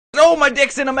Oh, my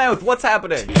dick's in a mouth. What's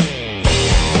happening?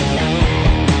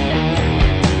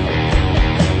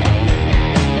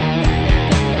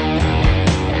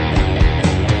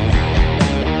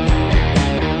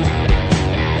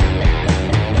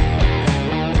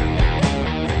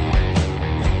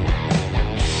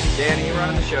 Danny, you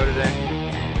running the show today?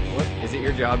 What? Is it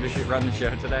your job to run the show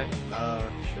today?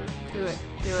 Sure. Do it.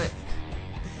 Do it.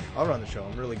 I'll run the show.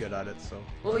 I'm really good at it, so.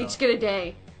 We'll each get a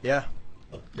day. Yeah.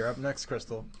 You're up next,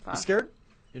 Crystal. Fuck. You scared?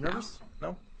 You nervous?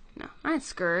 No? No, I ain't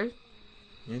scared.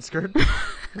 You ain't scared?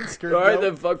 You ain't scared? Alright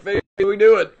then, fuckface. We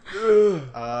do it.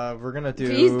 We're gonna do.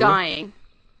 He's dying.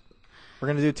 We're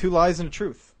gonna do 2 lies and a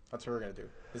truth. That's what we're gonna do.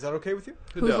 Is that okay with you?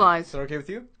 Whose Is lies? that okay with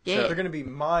you? Yeah. They're gonna be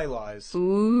my lies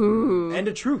Ooh. and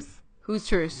a truth. Who's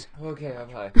truth? Okay, I'm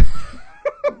high.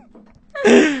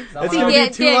 It's gonna Yeah,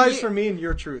 be 2 Dan, lies you- for me and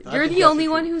your truth. I You're think the that's only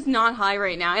truth. one who's not high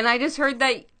right now, and I just heard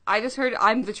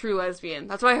I'm the true lesbian.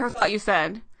 That's what I thought you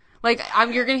said. Like,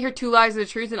 you're gonna hear 2 lies and the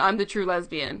truth, and I'm the true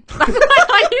lesbian. That's what I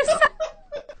thought you said.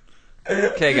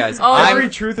 Okay, guys. Oh, Every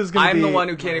truth is gonna be. I'm the one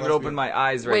who can't even lesbian. open my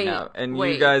eyes right Wait, now, and you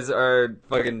wait. guys are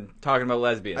fucking talking about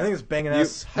lesbians. I think it's banging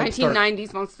ass. hype start.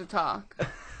 1990s wants to talk.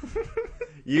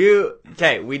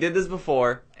 Okay, we did this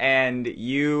before, and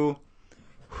you.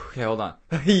 Okay, hold on.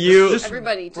 You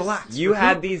Everybody, just Relax. you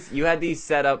had these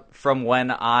set up from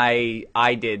when I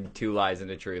did 2 lies and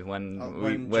a truth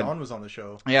When John was on the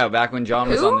show. yeah, back when John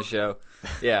was Who? on the show.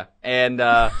 Yeah, and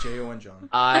J.O. and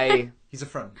John. He's a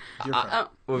friend. He's your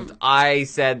friend. I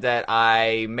said that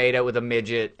I made out with a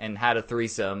midget and had a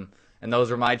threesome, and those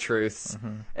were my truths.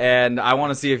 And I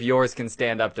want to see if yours can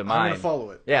stand up to mine. I'm gonna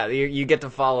follow it. Yeah, you get to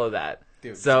follow that.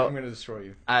 Dude, so I'm gonna destroy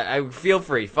you. I feel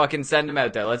free. Fucking send them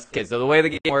out there. Okay, so the way the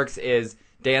game works is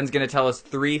Dan's gonna tell us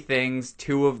 3 things.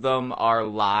 2 of them are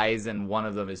lies, and 1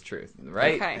 of them is truth.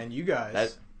 Right? Okay. And you guys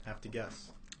That- have to guess.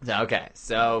 Okay.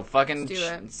 So fucking Let's do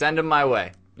it. send them my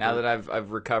way. Now that I've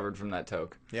recovered from that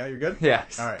toke. Yeah, you're good?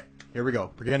 Yes. All right, here we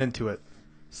go. We're getting into it.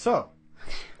 So,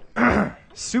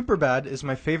 Superbad is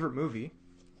my favorite movie.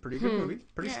 Pretty good movie.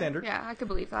 Pretty standard. Yeah, I could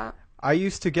believe that. I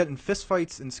used to get in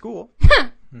fistfights in school.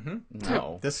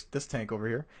 No. This tank over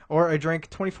here. Or I drank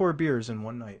 24 beers in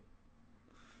one night.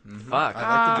 Fuck.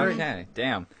 I like to drink. Okay.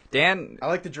 Damn. Dan. I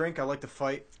like to drink. I like to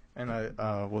fight. And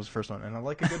I was the first one. And I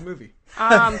like a good movie.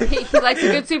 He likes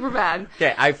a good Superbad.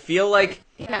 Okay. I feel like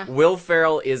Yeah. Will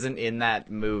Ferrell isn't in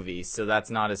that movie, so that's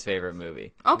not his favorite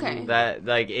movie. Okay. That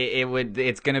like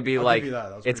it's gonna be I'll like give you that.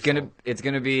 That was it's pretty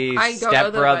gonna be I don't know Step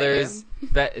that Brothers,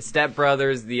 Step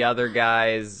Brothers, The Other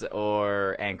Guys,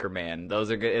 or Anchorman.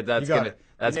 Those are good. That's You got gonna it.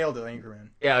 that's You nailed it, Anchorman.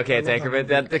 yeah. Okay, it's I love Anchorman.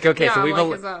 that movie. Okay, Yeah, so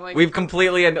like, is that, like- we've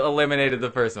completely eliminated the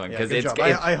first one Yeah, because good it's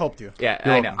job. I helped you. yeah.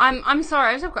 You're I know. welcome. I'm sorry.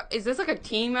 I just have, is this like a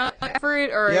team effort,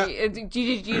 or Yeah. do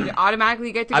you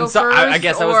automatically get to I'm go sorry. first? I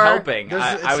guess I was or... helping.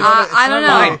 There's- it's I was. not a- I don't it's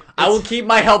know. not Fine. I will keep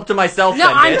my help to myself. No,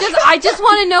 then, bitch. I just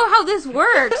want to know how this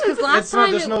works because last It's not,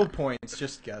 time there's no points.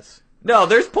 Just guess. No,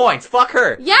 there's points. Fuck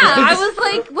her. yeah, I was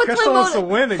like, what's Crystal my wants to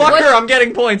motive? win again. Fuck her. I'm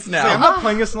getting points See, now. I'm not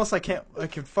playing this unless I can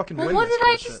fucking Well, win what this did I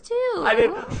bullshit. just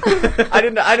do?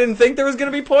 I didn't think there was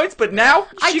gonna be points, but now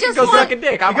I she can just go want- suck a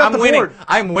dick. I'm got the winning. board.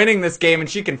 I'm winning this game, and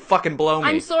she can fucking blow me.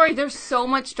 I'm sorry. There's so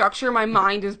much structure. My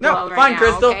mind is blown no, right fine, now.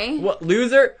 Crystal. Okay? What,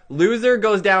 loser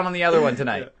goes down on the other one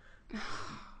tonight.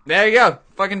 There you go.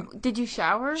 Fucking Did you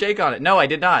shower? shake on it. No, I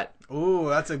did not. Ooh,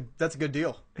 that's a good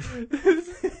deal.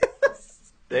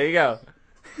 There you go.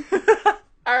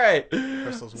 All right.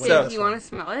 Crystal's winning So- this Do you one. want to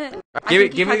smell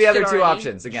it? Give me the other 2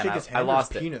 options again. Shake his I hand or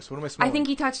lost his it. penis. What am I I smelling? think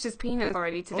he touched his penis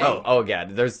already today. Oh yeah.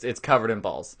 It's covered in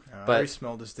balls. I But already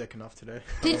smelled his dick enough today.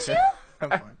 Did you? I'm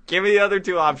fine. give me the other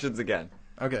 2 options again.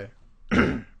 Okay.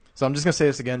 So I'm just gonna say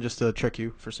this again just to trick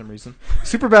you for some reason.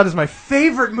 Superbad is my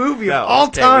favorite movie No, of all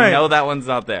okay, time. We know that one's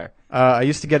not there. I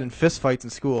used to get in fist fights in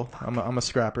school. I'm a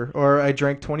scrapper. Or I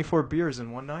drank 24 beers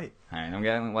in one night. All right,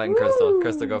 I'm letting Crystal.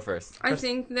 Crystal, go first. I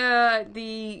think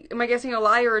the am I guessing a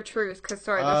lie or a truth? Because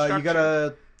sorry, the structure. You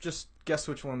gotta just guess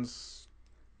which one's.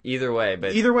 Either way,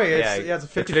 but Either way, it's a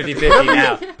 50-50. 50-50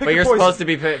 now. Pick But a you're poison. supposed to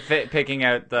be picking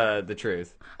out the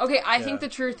truth. Okay, I Yeah. think the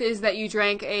truth is that you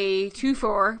drank a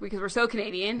twofer because we're so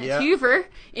Canadian. Yeah. A twofer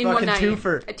in one Fucking night.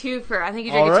 twofer. A twofer. I think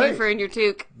you drank All a right. twofer in your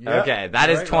toque. Yeah. Okay,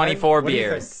 that is Right, 24 Ryan? What do you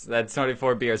beers. That's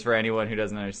 24 beers for anyone who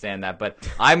doesn't understand that. But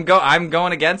I'm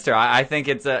going against her. I think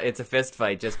it's a fist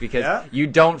fight just because Yeah? you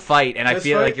don't fight, and I Fist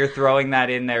feel fight? like you're throwing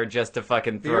that in there just to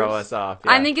fucking throw Beers? us off.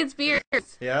 I Yeah. think it's beers.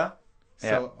 Yeah.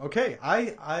 So okay,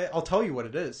 I'll tell you what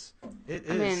it is. It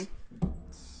I'm is. in.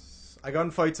 I got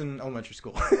in fights in elementary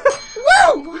school.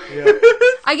 Woo! Yeah.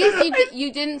 I guess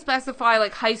you didn't specify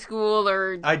like high school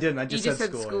or. I didn't. I just You just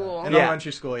said said school. school. Yeah. In Yeah.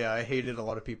 elementary school, yeah, I hated a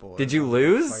lot of people. Did you Fight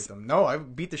lose? them. No, I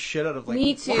beat the shit out of like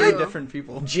Me 5 too. different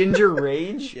people. Ginger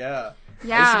rage? Yeah. I used to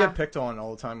Yeah. get picked on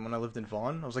all the time when I lived in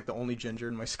Vaughan. I was like the only ginger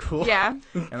in my school. Yeah.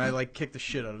 And I like kicked the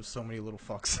shit out of so many little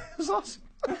fucks. It was awesome.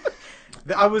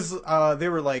 I was they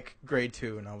were like grade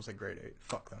 2 and I was like grade 8.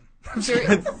 Fuck them.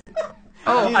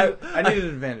 Oh, I needed an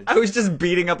advantage. I was just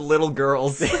beating up little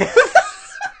girls.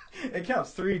 It counts.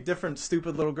 3 different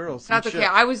stupid little girls. that's Shit. okay.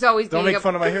 I was always Don't beating make up.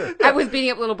 fun of my hair. I was beating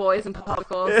up little boys in public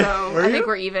school, so Were I you? think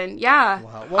we're even. Yeah.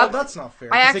 Wow. Well, that's not fair.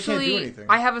 'cause I they can't do actually, anything.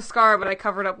 I have a scar, but I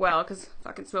covered up well because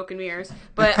fucking smoke and mirrors.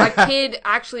 But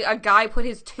a guy put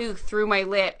his tooth through my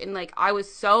lip, and like I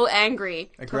was so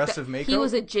angry. Aggressive He makeup?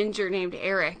 was a ginger named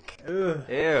Eric. Ugh.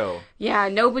 Ew. Yeah,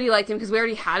 nobody liked him because we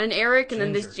already had an Eric, and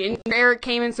then this ginger Eric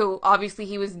came in, so obviously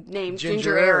he was named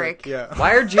Ginger Eric. Yeah.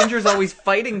 Why are gingers always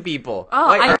fighting people? Oh,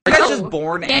 Why, I are you guys know. just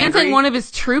born Dan angry? sent one of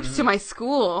his troops to my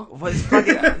school. What's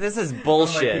fucking, this is Don't like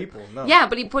bullshit. people. No. Yeah,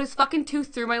 but he put his fucking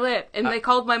tooth through my lip, and they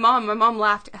called my mom. My mom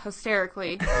laughed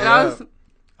hysterically, and I was.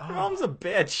 Your mom's a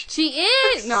bitch. She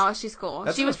is. No, she's cool.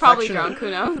 That's she an was probably affectionate-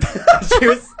 drunk. Who knows? She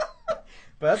was.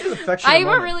 But that's an affectionate I have a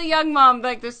moment. really young mom,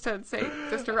 like just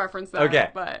to reference that. Okay.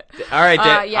 But All right,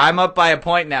 Dan, yeah. I'm up by a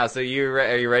point now. So are you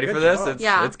ready Good for this? job.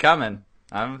 Yeah. It's coming.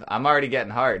 I'm already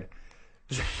getting hard.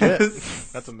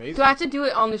 That's amazing. do I have to do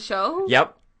it on the show?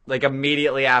 Yep. Like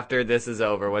immediately after this is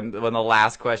over, when the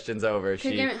last question's over,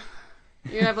 You're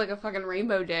gonna have like a fucking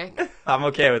rainbow dick. I'm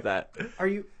okay with that. Are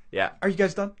you Yeah. Are you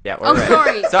guys done? Yeah. We're Oh,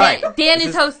 ready. sorry. Sorry. Dan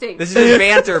is hosting. This is just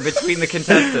banter between the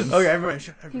contestants. Okay, everybody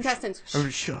shut up. Contestants.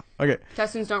 Everybody shut up. Okay.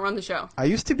 Contestants don't run the show. I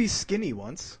used to be skinny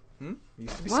once.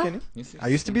 Used to be What? skinny. I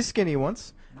used to be skinny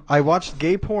once. I watched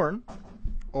gay porn,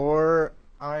 or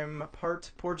I'm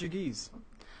part Portuguese.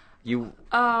 You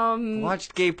Um.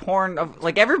 watched gay porn?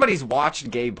 Like everybody's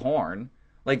watched gay porn.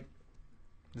 Like,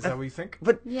 Is that what you think?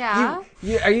 but Yeah.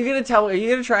 are you gonna tell? Are you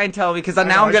gonna try and tell me? Because now I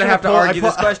know, I'm I gonna should've have to pulled- argue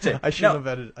this question. I should No. have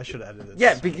edited. I should have edited.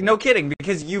 Yeah, this. no kidding.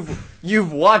 Because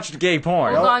you've watched gay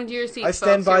porn. Hold on to your seats, I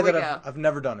stand folks. by Here that. we go. I've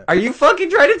never done it. Are you fucking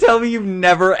trying to tell me you've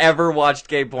never ever watched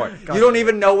gay porn? God You don't damn it.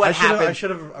 even know what I happens. should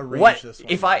have arranged What this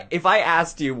one. if I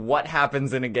asked you what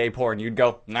happens in a gay porn? You'd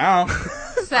go no.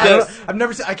 Sex. I've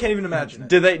never seen. I can't even imagine it.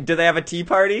 do they have a tea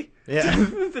party? Yeah.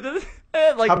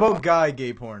 Like How about guy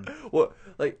gay porn? what?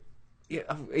 Like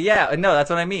yeah, no, that's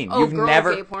what I mean. Oh, You've girl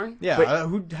never. gay porn. Yeah. But-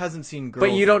 Who hasn't seen girls?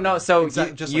 But you don't know, so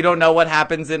Exact- just you like- don't know what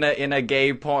happens in a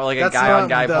gay porn, like a That's guy on not-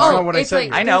 guy that's porn. not what I it's said like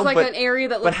here. I know, there's like but an area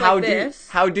that but looks how like do this.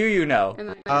 how do you know? And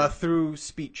then, Through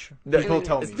speech. And People then-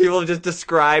 tell me. People have just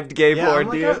described gay Yeah, porn I'm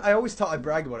to like, you. I always tell. I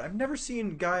brag about it. I've never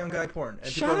seen guy on guy porn,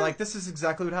 and people are like, "This is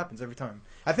exactly what happens every time."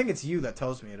 I think it's you that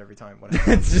tells me it every time. When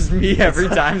It's just me every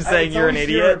time saying It's you're an always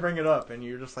you I idiot. bring it up, and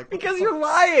you're just like, what the Because fuck? you're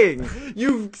lying.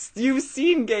 You've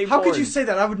seen gay How porn. could you say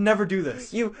that? I would never do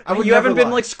this. I would you haven't never been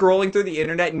lie. like scrolling through the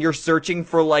internet and you're searching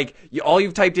for like all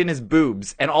you've typed in is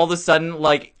boobs and all of a sudden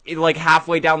like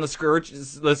halfway down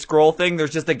the scroll thing there's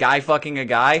just a guy fucking a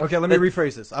guy. Okay, let me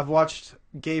rephrase this. I've watched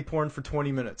gay porn for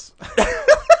 20 minutes.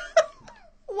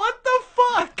 What the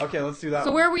fuck? Okay, let's do that. So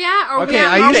one. where are we at? Are we Okay,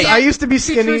 at I used to be Two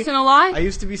skinny. truths and a lie? I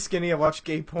used to be skinny. I watched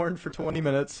gay porn for 20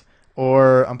 minutes,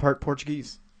 or I'm part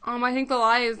Portuguese. I think the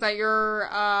lie is that you're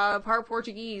part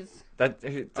Portuguese. There's but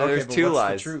two what's the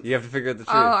lies. truth? You have to figure out the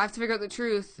truth. Oh, I have to figure out the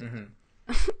truth.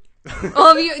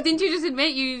 Well, didn't you just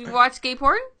admit you watched gay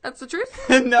porn? That's the truth?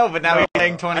 No, but now he's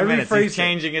saying 20 I minutes. rephrased He's it.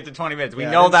 changing it to 20 minutes. We Yeah,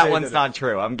 I know didn't that say one's that. not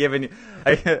true. I'm giving you,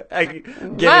 I'm giving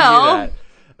Well- you that.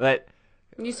 But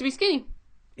You used to be skinny.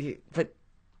 but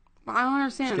I don't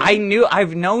understand.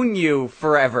 I've known you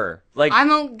forever. Like I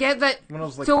don't get that. When I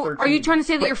was, like, So, 13. are you trying to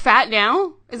say that you're fat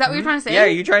now? Is that what you're trying to say? yeah, are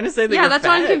you trying to say that Yeah, you're that's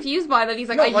fat? what I'm confused by. That he's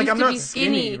like, No, I like, used I'm to not be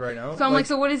skinny skinny. right now. So I'm Like- like,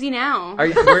 so what is he now? Are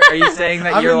you saying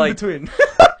that I'm you're in like between.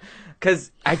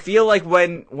 Because I feel like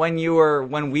when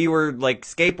we were like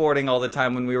skateboarding all the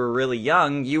time when we were really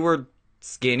young, you were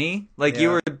skinny. Like you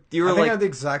Yeah. were I think I like had the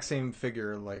exact same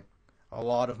figure like a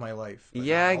lot of my life. but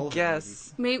yeah, not I all of it,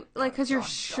 guess. Maybe like because you're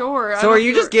short. I So don't are know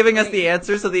you if just giving us like- the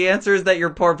answer? So the answer is that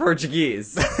you're poor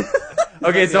Portuguese.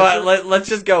 Okay, so let's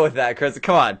just go with that, Chris.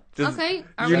 Come on, just Okay,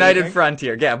 all United right. Front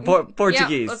here. Yeah,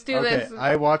 Portuguese. Yeah, let's do Okay, this.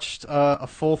 I watched a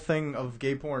full thing of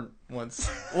gay porn once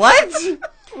What?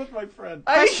 with my friend.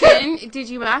 Question: did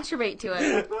you masturbate to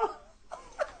it?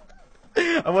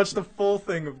 I watched the full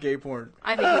thing of gay porn.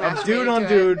 I think you Of dude masturbated on to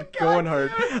dude it. going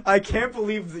hard. I can't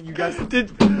believe that you guys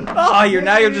did. Oh,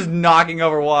 now you're just knocking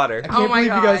over water. I can't Oh my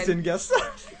believe you guys God. didn't guess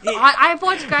that. I've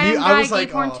watched guy and I guy was gay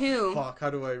like, porn oh, too. fuck, how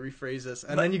do I rephrase this?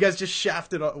 And then you guys just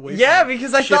shafted away Yeah, from me.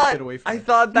 because I Shifted thought away from me.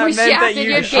 that We meant that shafted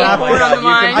you your gay oh my porn God, on the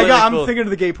mind. I'm fooled- thinking of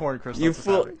the gay porn, Chris. You that's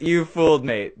what's happening. you fooled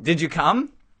me. Did you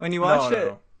come when you watched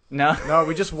it? No. No,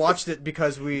 we just watched it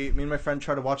because me and my friend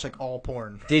tried to watch like all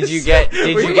porn. Did you get?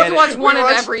 Did We you We get? get to watch it? one We of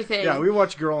watched- everything. Yeah, we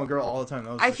watch girl on girl all the time.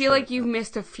 That was I the feel shit. like you've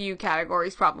missed a few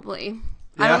categories probably.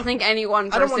 I Yeah. don't think any one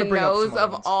I don't wanna person bring up knows some other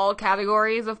of ones. all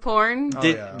categories of porn. Oh,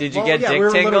 Did- yeah. did you Well, get yeah, dick we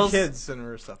were little tingles? kids and we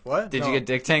were stuff. What? Did No. you get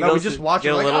dick No, we tingles? just watched Get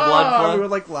it. a Like, little blood flow? We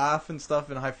would like laugh and stuff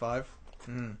and high five,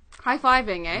 High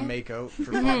fiving, eh? make out for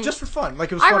fun, just for fun.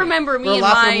 Like it was. I funny. remember me we were and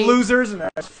laughing my- losers and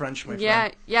that's French, my Yeah,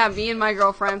 friend. yeah. Me and my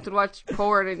girlfriends would watch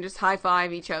porn and just high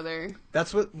five each other.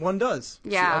 That's what one does.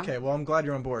 Yeah. See, okay, well I'm glad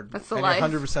you're on board. That's the and life.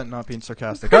 You're 100% not being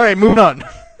sarcastic. All right, moving on.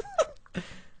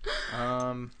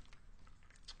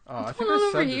 Oh, I think going on I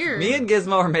over said this. here? Me and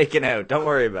Gizmo are making out. Don't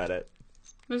worry about it.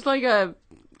 There's like a.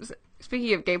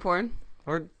 Speaking of gay porn,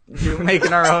 We're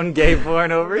making our own gay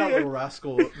porn over Got a here. little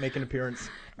rascal make an appearance.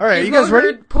 All right, you Gizmo guys ready?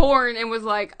 heard porn and was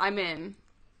like, "I'm in."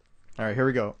 All right, here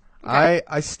we go. Okay.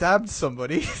 I stabbed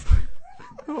somebody.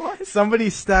 Somebody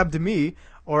stabbed me,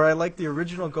 or I like the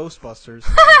original Ghostbusters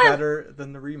better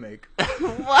than the remake.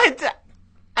 What?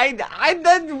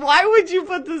 Why would you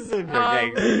put this in?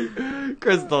 Okay.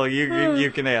 Crystal,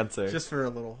 you can answer. Just for a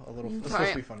little. It's supposed Sorry,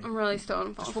 to be funny. I'm really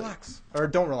stoned. Just relax, or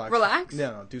don't relax. Relax?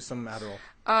 No, do some Adderall.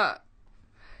 I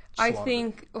Swallow it.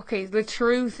 think okay. The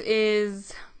truth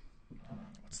is,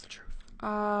 What's the truth?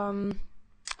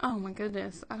 oh my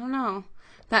goodness, I don't know.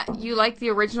 That you like the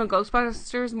original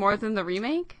Ghostbusters more than the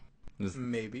remake?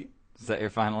 Maybe. Is that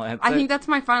your final answer? I think that's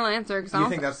my final answer because I You don't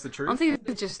think that's the I truth? don't think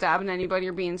it's just stabbing anybody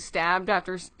or being stabbed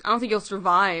after. I don't think you'll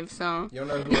survive. So You don't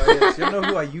know who I is. You don't know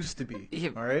who I used to be. Yeah.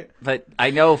 All right. But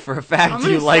I know for a fact I'm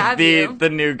gonna you like stab the you.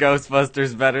 the new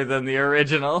Ghostbusters better than the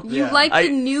original. you Yeah. like I-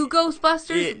 the new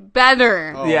Ghostbusters Yeah.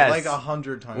 better. Oh, Yes. like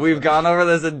 100 times. We've better. gone over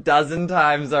this a dozen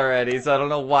times already, so I don't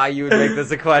know why you would make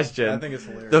this a question. I think it's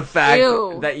hilarious. The fact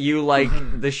Ew. that you like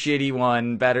the shitty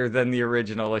one better than the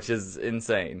original, which is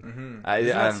insane. Isn't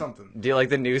that something? Do you like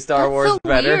the new Star That's Wars so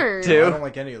better weird. I too? don't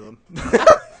like any of them.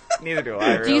 Neither do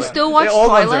I. Really. Do you still watch The old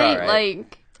ones are Twilight? alright.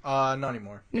 Like, Not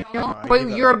anymore. no, I but gave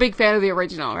that you're a up. big fan of the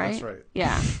original, right? That's right.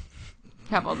 Yeah.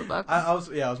 Have all the books. I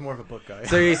was more of a book guy.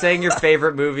 So you're saying your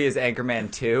favorite movie is Anchorman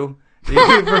 2? Do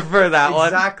you prefer that one?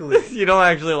 Exactly. You don't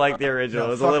actually like the original. No,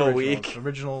 it was a fuck little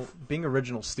originals. weak. Being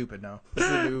original, stupid now. This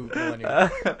is a new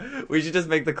millennium. We should just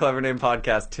make the Clever Name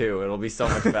Podcast 2. It'll be so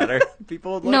much better.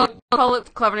 People would like no, it. call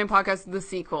it Clever Name Podcast the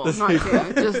sequel, not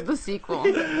two, just the sequel.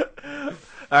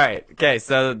 All right. Okay.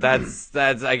 So that's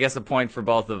I guess a point for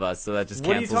both of us. So that just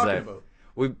What are you cancels talking out.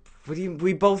 about?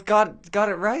 We both got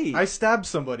it right. I stabbed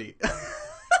somebody.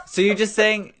 So you're just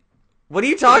saying, what are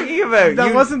you talking about? That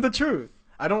You- wasn't the truth.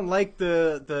 I don't like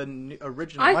the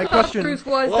original. I my thought question. the truth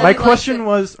was that My you liked question it.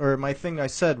 was, or my thing I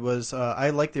said was,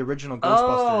 I like the original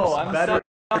Ghostbusters Oh, I'm better. sorry.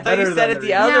 I thought better you said than it the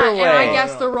the other Yeah, way. and I No,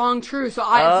 guessed no. the wrong truth, so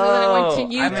then I went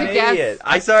to you I'm to an guess. idiot.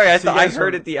 I sorry. I So you I guys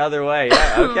heard were- it the other way.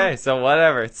 Yeah. Okay. So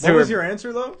whatever. So What was we're- your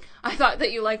answer though? I thought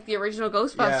that you liked the original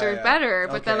Ghostbusters Yeah. better,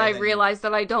 but then Okay, I then- realized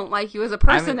that I don't like you as a I'm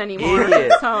person an anymore.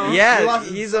 idiot. So You Yeah, lost-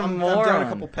 he's a I'm moron. down a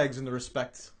couple pegs in the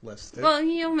respect list. well,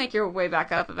 you'll make your way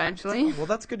back up eventually. Well,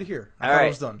 that's good to hear. I All thought right. I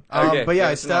was done. Okay, But yeah,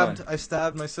 that's another I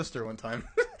stabbed my sister one time.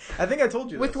 I think I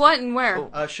told you With this. what and where?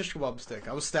 A shish kebab stick.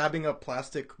 I was stabbing a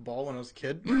plastic ball when I was a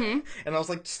kid, and I was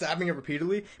like stabbing it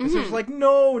repeatedly. And she was like,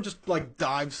 "No!" and just like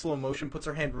dives slow motion, puts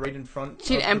her hand right in front.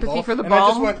 She had of the empathy ball, for the and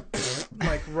ball? I just went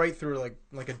like right through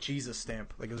like a Jesus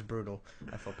stamp. Like it was brutal.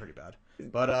 I felt pretty bad.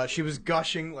 But she was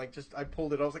gushing. Like just I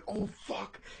pulled it. I was like, "Oh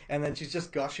fuck!" And then she's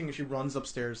just gushing, and she runs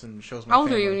upstairs and shows my. How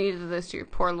old are you family. when you did this to your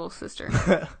poor little sister?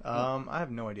 I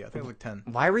have no idea. I think I was like 10.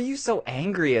 Why were you so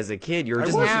angry as a kid? You were I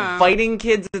just wasn't. Yeah. fighting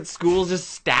kids at school, just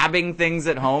stabbing things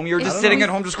at home. You were just I don't sitting know. at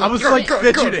home, just I going, was like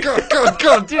fidgeting.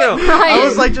 go, do. I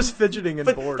was like just fidgeting and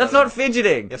But bored. that's I don't not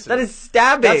fidgeting. Yes, it that is. is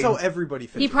stabbing. That's how everybody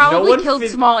fidgets. He probably one killed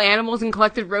fit- small animals and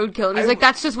collected roadkill. And he's like,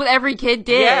 that's just what every kid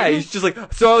did. Yeah, he's just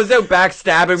like, so I was out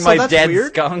backstabbing So my that's dead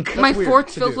weird? skunk. My weird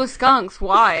fort's to filled do. with skunks.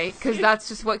 Why? Because that's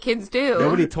just what kids do.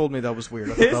 Nobody told me that was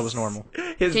weird. I thought that was normal.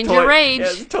 His Ginger toy, rage. yeah,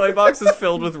 his toy box is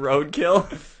filled with roadkill.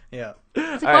 Yeah. It's like,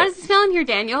 All what right. does it smell in here,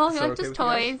 Daniel? Is You're that like, okay just with you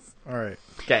guys? toys. All right.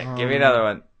 Okay, give me another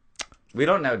one. We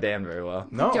don't know Dan very well.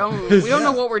 No. We don't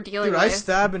know what we're dealing Dude, I with.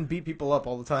 stab and beat people up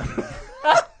all the time.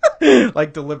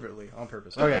 Like deliberately, on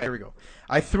purpose. Okay, here we go.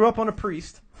 I threw up on a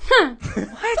priest.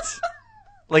 What?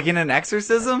 Like in an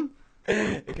exorcism?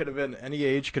 It could have been any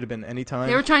age, could have been any time.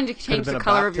 They were trying to Could've change been the a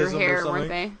color of your baptism or hair, weren't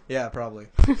something. they? Yeah, probably.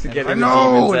 To get I the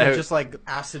know, demons and out. it just like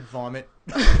acid vomit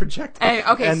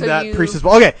projectile. Okay, and so that you- priest as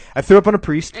well. Okay, I threw up on a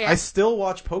priest. Yeah. I still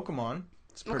watch Pokemon.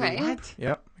 It's pretty. Okay. What?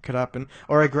 Yep, it could happen.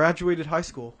 Or I graduated high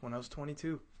school when I was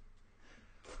 22.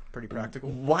 Pretty practical.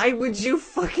 Why would you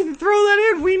fucking throw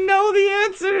that in? We know the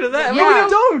answer to that. Yeah.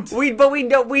 We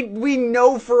don't. We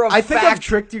know for a I think I've fact.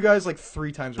 tricked you guys like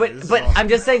 3 times. already. This But is awesome. I'm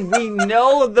just saying we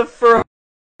know the for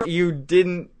you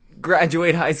didn't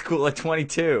graduate high school at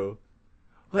 22.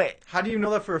 Wait, How do you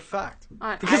know that for a fact?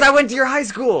 because I went to your high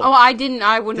school. Oh, I didn't.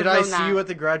 I wouldn't Did have I known see that. you at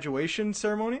the graduation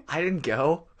ceremony? I didn't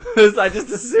go. I just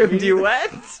assumed you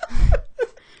went.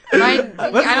 Ryan,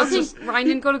 I don't let's think Ryan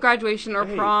didn't go to graduation or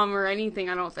prom or anything.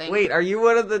 I don't think. Wait, are you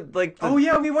one of the like? The, Oh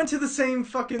yeah, we went to the same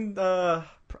fucking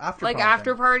after like prom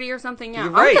after thing. party or something. Yeah,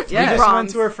 You're I went right, to 3 yeah. We just proms. went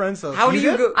to our friend's house. How do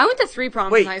you did? go? I went to 3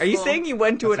 proms Wait, in high are school. you saying you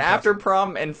went to That's an after impressive.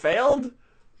 prom and failed?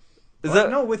 Is Well,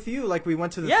 that no, with you. Like we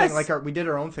went to the Yes. thing. Like we did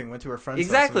our own thing. Went to our friend's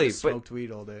Exactly, house and but- smoked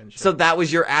weed all day and shit. so? That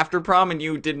was your after prom, and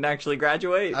you didn't actually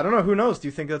graduate. I don't know. Who knows? Do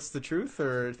you think that's the truth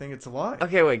or do you think it's a lie?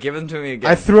 Okay, wait, give them to me again.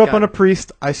 I threw up Go on a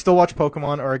priest. I still watch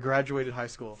Pokemon, or I graduated high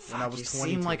school when I Fuck, was you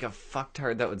 22. seem like a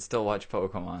fucktard that would still watch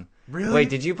Pokemon. Really? Wait,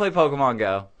 did you play Pokemon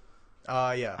Go?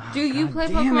 Yeah. Do you God play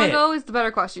damn Pokemon it. Go? Is the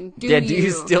better question. Do Do you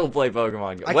still play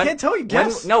Pokemon Go? I can't tell you.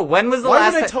 Guess. When was the Why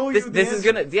last would I time? tell you this the this is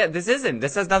answer? gonna. Yeah, this isn't.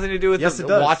 This has nothing to do with Yes, it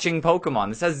does. watching Pokemon.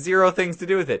 This has 0 things to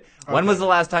do with it. When was Okay. the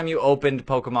last time you opened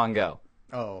Pokemon Go?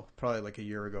 Oh, probably like a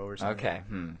year ago or something. Okay.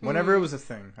 Whenever it was a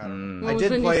thing. I don't know. When I was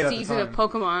did the play new it at the season time. of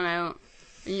Pokemon out?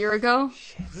 A year ago?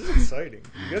 This is exciting.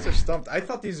 You guys are stumped. I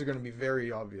thought these were going to be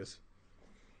very obvious.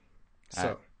 So,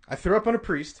 Alright. I threw up on a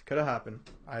priest. Could have happened.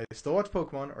 I still watch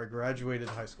Pokemon, or I graduated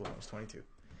high school when I was 22.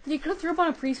 He could have threw up on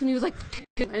a priest when he was like 2.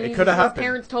 And It could have his happened.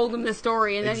 parents told him this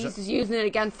story, and then he's just using it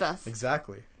against us.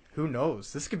 Exactly. Who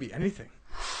knows? This could be anything.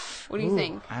 What do you Ooh.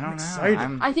 think? I don't know.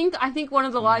 excited. I think one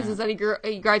of the lies is that he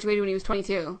graduated when he was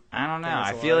 22. I don't know. Think I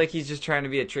it's a feel lie. like he's just trying to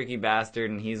be a tricky bastard,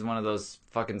 and he's one of those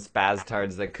fucking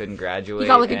spaz-tards that couldn't graduate. He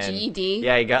got like a and- GED.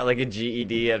 Yeah, he got like a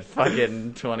GED at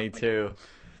fucking 22.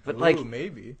 But like, Ooh,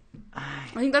 maybe. I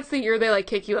think that's the year they like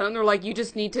kick you out, and they're like, you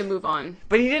just need to move on.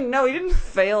 but he didn't know. He didn't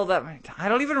fail that many times. I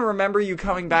don't even remember you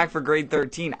coming back for grade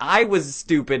 13. I was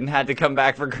stupid and had to come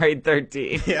back for grade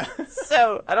 13. Yeah.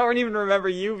 So I don't even remember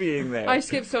you being there. I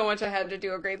skipped so much I had to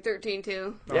do a grade 13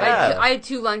 too. Yeah. I had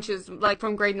 2 lunches, like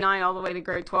from grade 9 all the way to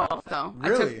grade 12. So I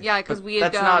Really? took, yeah, because we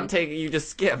had That's not taking. You just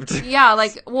skipped. yeah,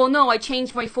 like, well, no, I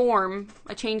changed my form.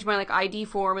 I changed my like ID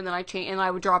form, and then and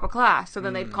I would drop a class. So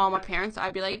then they'd call my parents.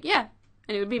 I'd be like, yeah,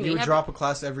 and it would be me. You would I'd- drop a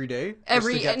class every day?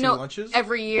 every just to get no 2 lunches?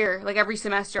 every year, like every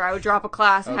semester, I would drop a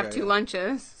class and have Okay, 2 yeah.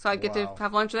 lunches, so I'd get Wow. to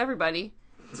have lunch with everybody.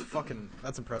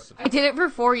 That's impressive. I did it for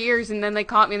 4 years, and then they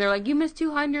caught me, and they're like, "You missed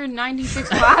 296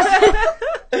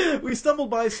 classes," We stumbled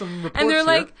by some reports and they're here.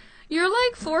 like, "You're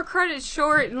like 4 credits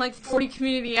short and like 40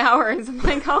 community hours." I'm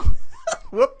like, "Oh,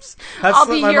 Whoops. That I'll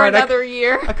slipped be my here mind. another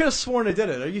year." I could have sworn I did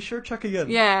it. Are you sure? Check again.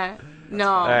 Yeah, no.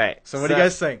 All right. So what do you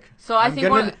guys think? So I think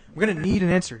we're gonna need an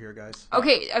answer here, guys.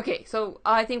 Okay. So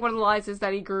I think one of the lies is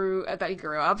that he grew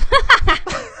up.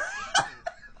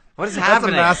 What is That's a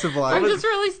happening? massive lie. I'm just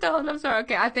really stoned. I'm sorry.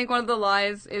 Okay, I think one of the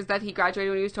lies is that he graduated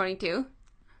when he was 22,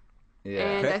 Yeah.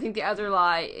 and Okay. I think the other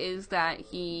lie is that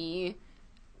he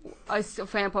is a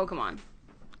fan of Pokemon.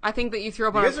 I think that you threw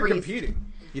up You on a guys are priest. competing.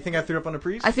 You think I threw up on a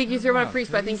priest? I think you threw up on a priest,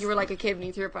 but I think you were like a kid when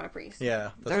you threw up on a priest.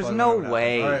 Yeah. that's There's probably no what happened.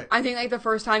 way. All right. I think like the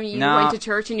first time you No. went to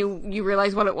church and you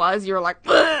realized what it was, you were like,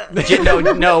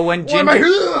 No, when am I Ginger,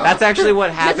 here? that's actually what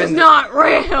 "This is happens. not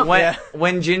real." When Yeah.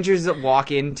 when gingers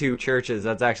walk into churches,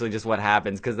 that's actually just what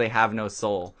happens because they have no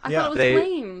soul. I Yeah. thought it was They-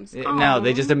 flames. No,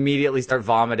 they just immediately start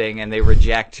vomiting and they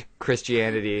reject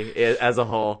Christianity as a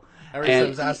whole. I already said And it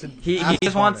was acid. he acid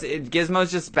just wants vomit.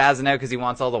 Gizmo's just spazzing out because he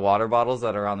wants all the water bottles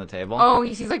that are on the table. Oh,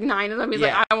 he sees like 9 of them. He's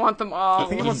Yeah. like, "I want them all." I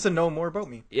think he wants to know more about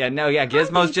me. Yeah,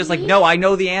 Gizmo's just like, no, I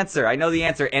know the answer. I know the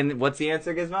answer. And what's the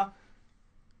answer, Gizmo?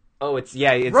 Oh, it's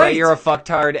that Right. you're a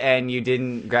fucktard and you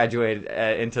didn't graduate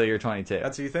until you're 22.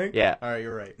 That's what you think? Yeah. All right,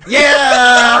 you're right.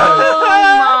 Oh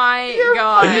my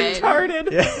god.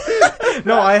 retarded. Yeah.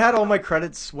 No, I had all my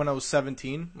credits when I was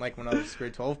 17, like when I was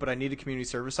grade 12, but I needed community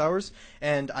service hours.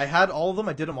 And I had all of them.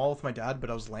 I did them all with my dad, but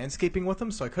I was landscaping with him,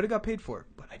 so I could have got paid for it,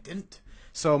 but I didn't.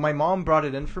 So my mom brought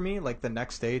it in for me, like the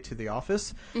next day to the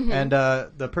office, and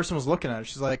the person was looking at it.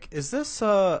 She's like, is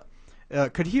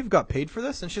could he have got paid for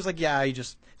this? And she's like, yeah, he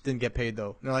just didn't get paid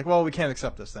though. And they're like, well, we can't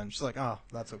accept this then. She's like, oh,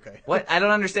 that's okay. What? I don't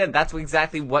understand. That's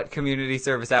exactly what community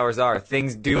service hours are.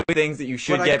 Doing things that you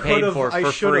should But get paid for I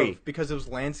should free. have, because it was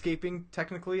landscaping.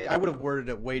 Technically, I would have worded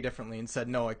it way differently and said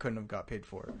no, I couldn't have got paid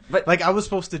for it. But- like I was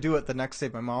supposed to do it the next day.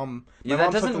 My mom Yeah, my that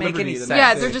mom took doesn't the make liberty any the sense. next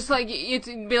Yeah, day. they're just like,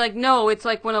 it'd be like, no, it's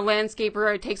like when a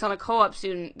landscaper takes on a co-op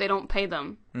student, they don't pay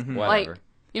them. Whatever. Like,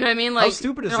 you know what I mean? Like,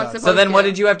 stupid is they're not that? So then, supposed what to.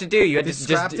 did you have to do? You had They to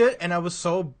scrapped just it, and I was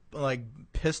so like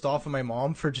pissed off at my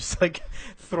mom for just like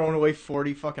throwing away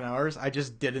 40 fucking hours. I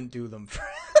just didn't do them.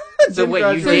 So wait,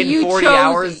 you So did you 40 chose-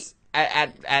 hours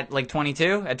at like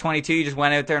 22? At 22, you just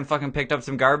went out there and fucking picked up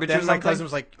some garbage or Then my something? cousin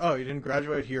was like, "Oh, you didn't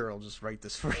graduate? Here, I'll just write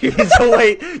this for you." So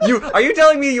wait, are you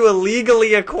telling me you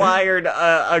illegally acquired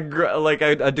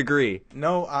a degree?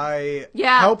 No, I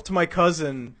Yeah. helped my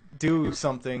cousin do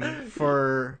something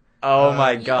for. Oh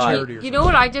my god. charity or You know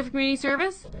what I did for community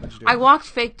service? you do? I walked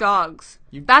fake dogs.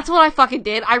 You- That's what I fucking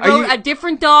did. I wrote you- a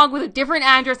different dog with a different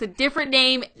address, a different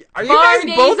name, Are you 5 guys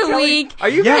days both a telling- week, Are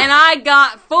you Yeah. and I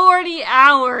got 40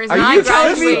 hours, and Are I you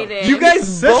telling me graduated. you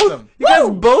guys System.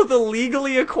 both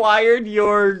illegally acquired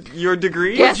your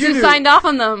degree? Guess you who do? signed off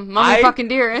on them? Mommy I- fucking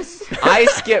dearest. I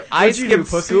skipped What'd you do,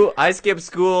 pussy? school. I skipped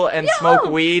school and smoked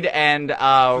weed and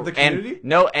the community?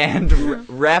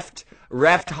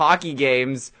 refed hockey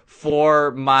games for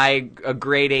my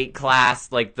grade 8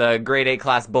 class, like the grade 8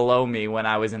 class below me when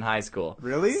I was in high school.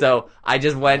 Really? So I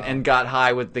just went and got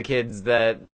high with the kids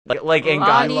that like and got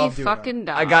Lottie love doing fucking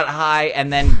dog. I got high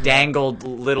and then dangled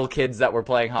little kids that were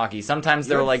playing hockey. Sometimes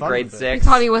they You were had like fun grade with it. 6.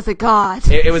 Thought he was a god.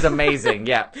 It was amazing.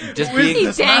 Yeah, just Where's being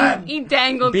this man? He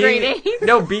dangled grade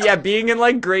 8. being in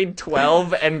like grade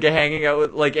 12 and hanging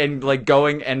out with and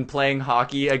going and playing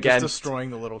hockey Just against. destroying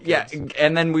the little Yeah, kids.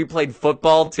 and then we played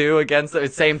football too against the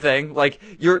same thing. Like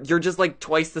you're just like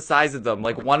twice the size of them.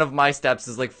 Like one of my steps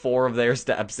is like 4 of their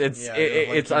steps. It's Yeah, you're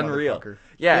like it's you unreal. motherfucker.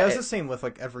 Yeah, it's the same with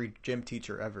like every gym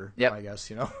teacher ever. Yep. I guess,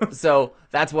 you know. So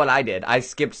that's what I did. I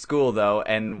skipped school though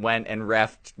and went and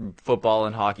reffed football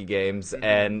and hockey games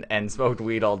and smoked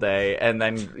weed all day and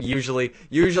then usually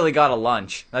got a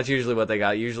lunch. That's usually what they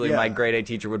got. Usually my Yeah. grade 8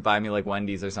 teacher would buy me like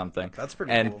Wendy's or something. That's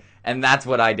pretty and, cool. And that's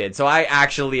what I did. So I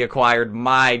actually acquired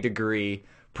my degree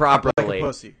properly. Like a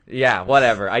pussy. Yeah,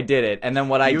 whatever. I did it. And then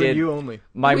what I did You only.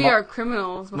 my We mo- are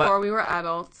criminals before we were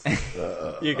adults.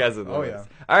 you guys are the Oh, worst. yeah.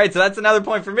 All right, so that's another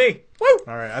point for me. Woo!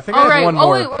 All right, I think All I have right. one Oh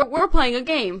more. wait, we're playing a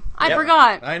game. I Yep.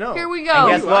 forgot. I know. Here we And go.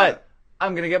 guess you what? at?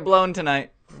 I'm going to get blown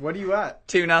tonight. What are you at?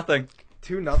 2-0.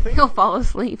 2-0. He'll fall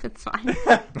asleep. It's fine.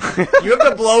 You have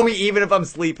to blow me even if I'm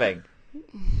sleeping.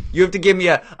 You have to give me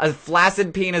a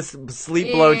flaccid penis sleep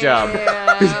blowjob.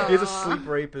 Yeah. He's a sleep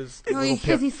rape. His No, little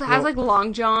because he pip- has like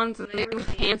long johns and then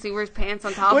pants. He wears pants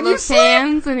on top When of you those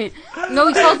pants, and he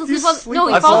falls asleep. sleep No,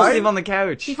 he I fall falls. asleep on the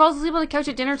couch. He falls asleep on the couch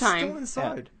at dinner Still time.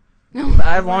 inside.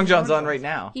 I have long johns on right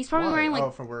now. He's probably Why? wearing like.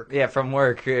 Oh, from work. Yeah, from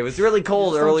work. It was really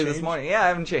cold You just don't early this change? morning. Yeah, I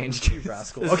haven't changed.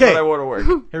 rascal. This is Okay. what I wore to work.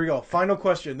 Here we go. Final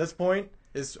question. This point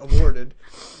is awarded.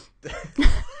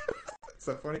 Is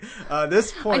that funny?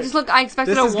 This point. I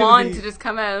expected This a is gonna wand be- to just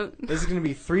come out. This is gonna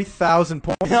be 3,000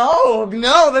 points.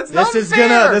 No, that's This is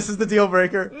gonna. This is the deal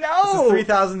breaker. No. This is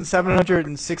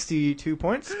 3,762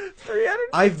 points. 300.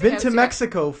 I've been Yeah, to yeah.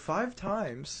 Mexico 5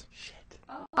 times.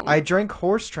 I drank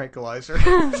horse tranquilizer.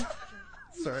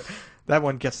 Sorry, that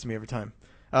one gets to me every time.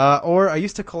 Or I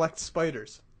used to collect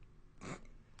spiders.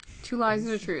 2 lies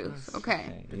and a truth.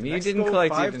 Okay. You Mexico didn't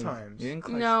collect 5 even, times. You didn't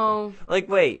collect. No. Like,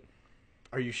 wait.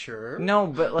 Are you sure? No,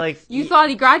 but like. You thought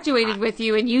he graduated with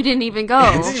you and you didn't even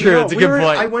go. It's true, it's a good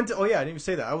point. I went to. Oh yeah, I didn't even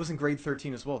say that. I was in grade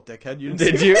 13 as well, dickhead. You didn't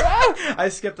Did say you? that. I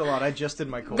skipped a lot. I just did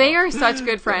my co-op. They are such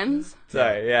good friends.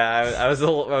 Sorry, yeah, I was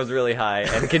really high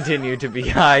and continue to be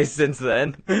high since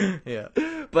then. Yeah.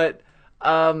 But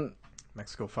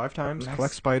Mexico 5 times.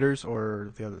 Collect spiders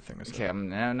or the other thing. I said.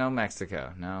 okay, no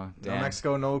Mexico, no. No Damn.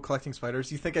 Mexico, no collecting spiders.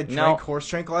 You think I drank No. horse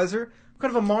tranquilizer? What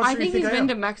kind of a monster I do you think think he's I been am?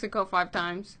 to Mexico 5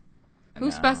 times. Who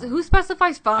No.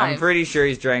 specifies 5? I'm pretty sure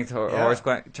he's drank horse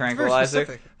It's tranquilizer. very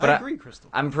specific. But I agree, Crystal.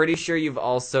 I'm pretty sure you've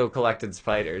also collected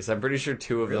spiders. I'm pretty sure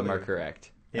 2 of them Really? are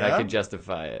correct. Yeah? And I could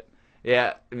justify it.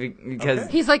 Yeah, because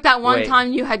Okay. He's like that one Wait.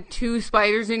 time you had 2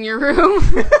 spiders in your room.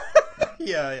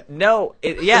 Yeah. no,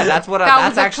 that's what That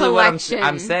was that's a actually what collection.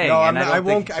 I'm saying. No, and I don't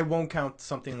won't. think- I won't count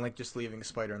something like just leaving a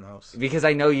spider in the house. because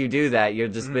I know you do that. You'll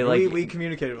just be like, we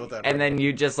communicated about that. and then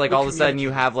you just like all of a sudden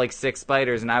you have like 6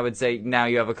 spiders, and I would say now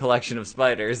you have a collection of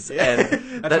spiders. yeah.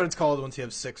 And That's what it's called once you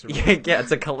have 6 or more. yeah,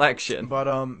 it's a collection. But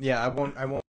yeah, I won't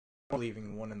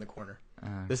leaving one in the corner. Uh.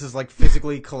 This is like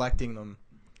physically collecting them.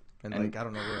 And like I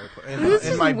don't know where I put This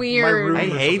is weird. room I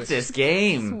or hate something. this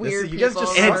game. Weird you guys people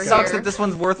just And over it sucks here. that this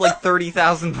one's worth like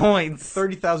 30,000 points.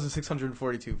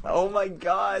 30,642 points. Oh my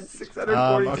god,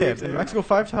 642. Okay, I've been to Mexico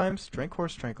 5 times. Drank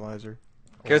horse tranquilizer.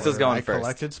 Crystal's or going I first.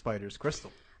 collected spiders.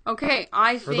 Crystal. Okay,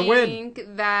 I the win. think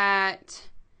that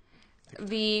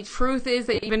the truth is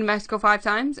that you've been to Mexico 5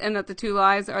 times, and that the 2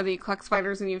 lies are that you collect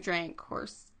spiders and you've drank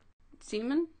horse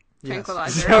semen? Yes.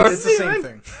 Tranquilizer. It's the same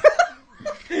thing.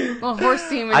 Well, horse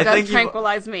semen I does think you've-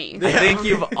 tranquilize me. I think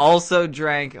you've also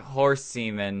drank horse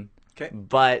semen, Okay.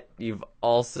 but you've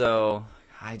also...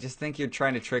 I just think you're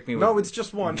trying to trick me with... No, it's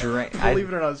just one. Drink- Believe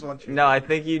it or not, it's one. No, I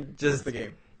think you just... the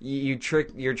game.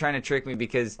 You're trying to trick me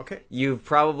because Okay. you've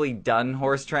probably done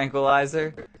horse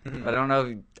tranquilizer, Mm-hmm. but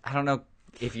I don't know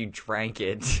if you drank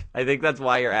it. I think that's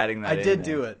why you're adding that I in did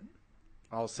there. do it.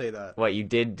 I'll say that. What, you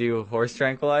did do horse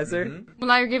tranquilizer? Mm-hmm. Well,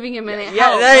 now you're giving him an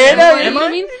help. I know, You know what I am I?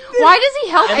 mean? Why does he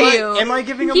help you? Am I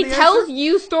giving him He the tells answer?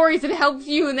 you stories and helps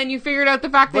you, and then you figured out the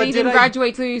fact that But he did didn't I-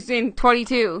 graduate till he was in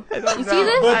 22. You see know. this?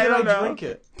 But I did don't I know. drink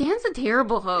it? Dan's a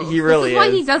terrible host. He really This is why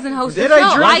is. he doesn't host Did the I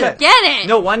show. drink I it? get it.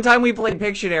 No, one time we played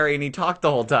Pictionary and he talked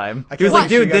the whole time. I He was can't like,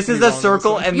 dude, watch you this guys is be a wrong on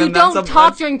circle this and You then don't that's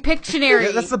talk a... during Pictionary.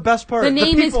 Yeah, that's the best part. The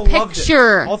name is people loved it.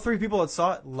 Picture. All 3 people that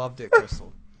saw it loved it,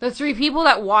 Crystal. The 3 people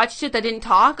that watched it that didn't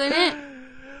talk in it,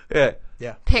 Yeah.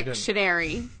 Yeah. they didn't.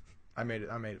 Pictionary. I made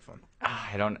it fun.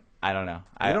 I don't know.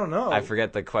 I don't know. I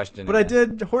forget the question. But I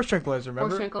again. did horse tranquilizer, remember?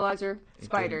 Horse tranquilizer,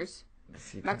 spiders.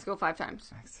 See, Mexico 5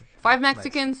 times. 5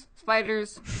 Mexicans,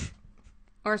 spiders,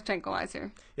 horse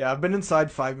tranquilizer. Yeah, I've been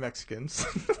inside 5 Mexicans.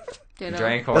 Ditto.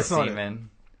 Drank horse That's not it. semen.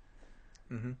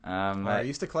 I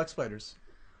used to collect spiders.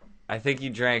 I think you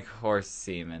drank horse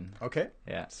semen. Okay.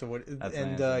 Yeah. So what? That's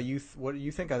And my answer. what do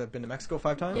you think? I've been to Mexico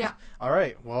 5 times. Yeah. All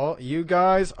right. Well, you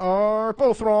guys are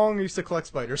both wrong. I used to collect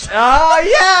spiders. Oh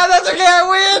yeah, that's okay.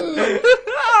 I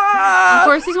Of win.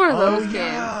 course, he's one of those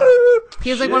kids. He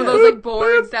has like one of those like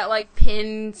boards that like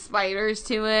pin spiders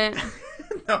to it.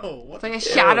 No. What? It's like a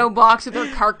shadow box with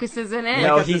their carcasses in it.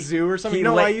 No, Like at he- the zoo or something. he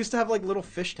No, let- I used to have like little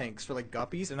fish tanks for like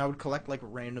guppies, and I would collect like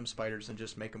random spiders and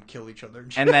just make them kill each other.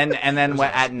 And then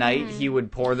at night he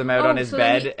would pour them out Oh, on his so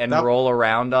then bed and That- roll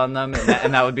around on them,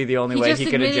 and that would be the only He way just he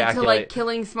could admitted to like ejaculate.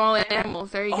 killing small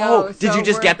animals. There you Oh, go. did So you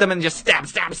just we're- get them and just stab,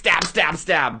 stab, stab, stab,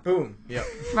 stab? Boom. Yeah.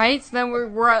 Right? So then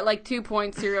we're at like 2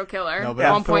 point serial killer, No, but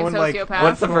I'm 1 point throwing, like- sociopath.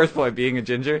 What's the first point? Being a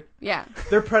ginger? Yeah,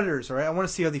 They're predators, all right? I want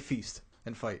to see how they feast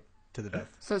and fight to the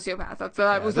death. sociopath.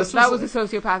 That was this that was was a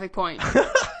sociopathic point.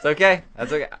 It's okay.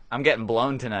 That's okay. I'm getting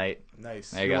blown tonight.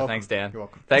 Nice. There you You're go. welcome. Thanks, Dan. You're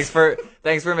welcome.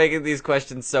 Thanks for making these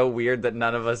questions so weird that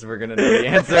none of us were gonna know the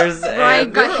answers. Brian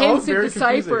and, got they were all hints to very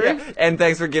decipher. confusing. and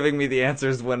thanks for giving me the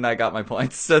answers when I got my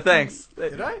points. So thanks.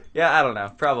 Did I? Yeah, I don't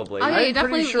know. Probably. Oh yeah, I'm you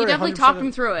definitely pretty sure you definitely 100% talked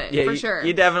him through it Yeah, for you, sure.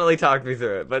 you definitely talked me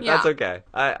through it, but Yeah. that's okay.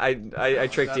 I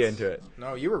tricked you into it.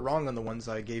 No, you were wrong on the ones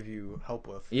I gave you help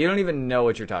with. You don't even know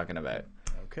what you're talking about.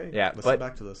 Okay. Yeah, Let's but get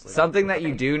back to this later. Something that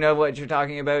you do know what you're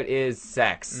talking about is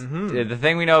sex. The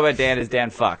thing we know about Dan is Dan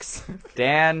fucks.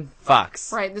 Dan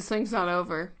fucks. Right, this thing's not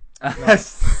over. No,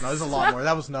 there's a lot more.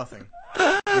 That was nothing.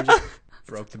 We just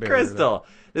broke the barrier. Crystal,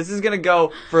 this is gonna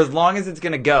go for as long as it's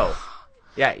gonna go.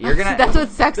 Yeah, you're gonna. That's what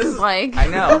sex is like. I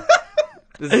know.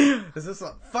 This is- Is this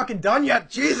fucking done yet?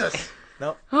 Jesus!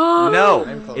 No. no,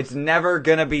 I'm close. it's never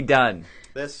gonna be done.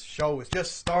 This show is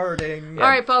just starting. All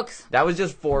right, folks. That was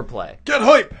just foreplay Get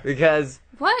hype! because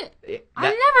What? that- I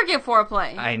never get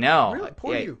foreplay. I know. Really?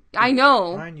 Poor Yeah, you. I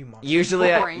know. Ryan, you monster.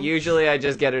 Usually I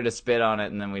just get her to spit on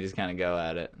it and then we just kind of go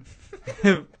at it.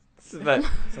 but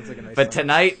Sounds like a nice But time.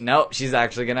 tonight, nope, she's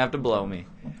actually gonna have to blow me.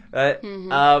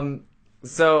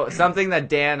 So something that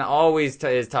Dan always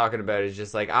is talking about is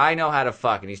just like, I know how to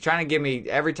fuck, and he's trying to give me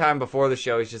every time before the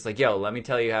show. He's just like, yo, let me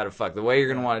tell you how to fuck. The way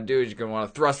you're gonna want to do is you're gonna want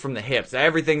to thrust from the hips.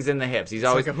 Everything's in the hips. He's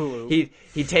always like a hula hoop.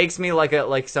 he takes me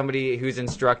like somebody who's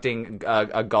instructing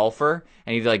a golfer,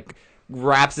 and he like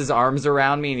wraps his arms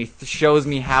around me and he shows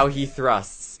me how he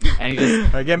thrusts, and he just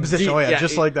All right, get in position. Oh, yeah, yeah,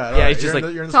 just like that. yeah, All he's just you're in like-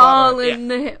 the, you're in the Tall spotlight. in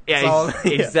the hip. yeah, all- he's,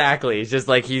 yeah. exactly. It's just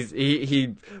like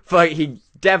he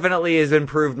definitely has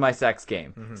improved my sex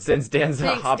game since Dan's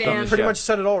Thanks, hopped on Dan. the Pretty show. much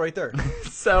said it all right there.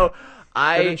 So Good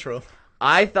I intro.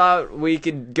 thought we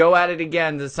could go at it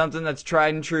again. There's something that's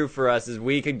tried and true for us is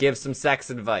we could give some sex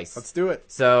advice. Let's do it.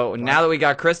 So now that we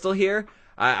got Crystal here,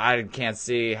 I can't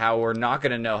see how we're not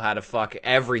gonna know how to fuck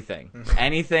everything.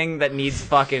 Anything that needs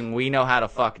fucking, we know how to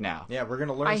fuck now. Yeah, we're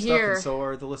gonna learn I stuff, hear. and so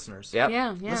are the listeners. Yep.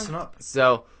 Yeah. Listen up.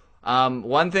 So,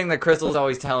 one thing that Crystal's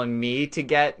always telling me to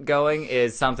get going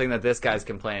is something that this guy's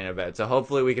complaining about. So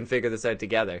hopefully we can figure this out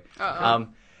together.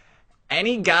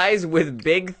 Any guys with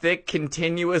big, thick,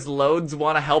 continuous loads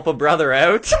want to help a brother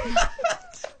out?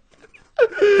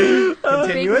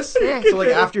 Continuous. Big So like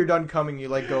after you're done coming, you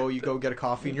go get a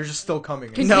coffee, and you're just still coming.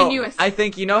 Continuous. No, I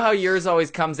think you know how yours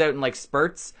always comes out in like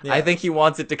spurts. Yeah. I think he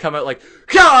wants it to come out like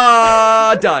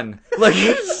done. Like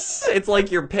it's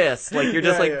like you're pissed. Like you're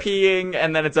just Yeah, like yeah. peeing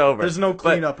and then it's over. There's no But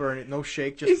cleanup or anything, no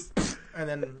shake, just and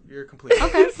then you're complete.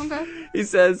 Okay. he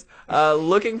says,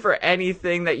 looking for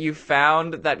anything that you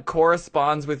found that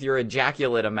corresponds with your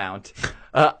ejaculate amount.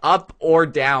 Up or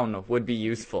down would be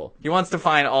useful. He wants to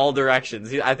find all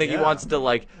directions. I think he Yeah. wants to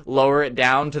like lower it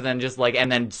down to then just like and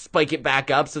then spike it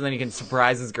back up so then he can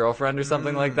surprise his girlfriend or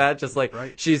something like that. Just like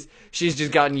Right. she's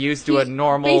just gotten used to a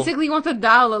normal. Basically wants to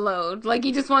dial a load. Like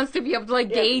he just wants to be able to like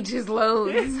gauge his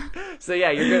loads. So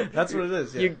yeah, you're good. That's what it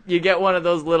is. Yeah. You get one of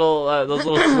those little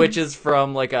switches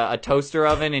from like a toaster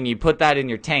oven and you put that in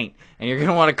your taint and you're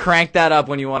gonna want to crank that up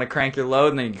when you want to crank your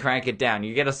load and then you crank it down.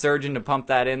 You get a surgeon to pump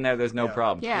that in there. There's no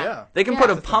problem. Yeah. Yeah. They can Yeah. put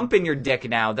a pump in your dick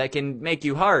now that can make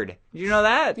you hard. You know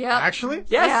that? Yeah. Actually,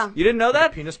 Yes. Yeah. You didn't know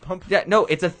that? penis pump. Yeah. No,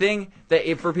 it's a thing that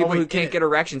for people wait, who in can't it. get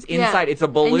erections. Yeah. Inside, it's a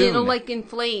balloon. And it'll like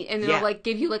inflate and it'll Yeah. like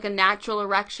give you like a natural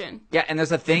erection. yeah, and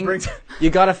there's a thing. brings- You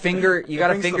gotta finger. You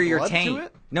gotta brings the finger your blood to taint.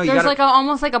 it? No, you There's gotta. like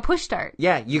almost like a push start.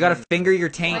 Yeah, you gotta finger your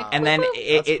taint, and then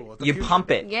That's cool. The you fusion.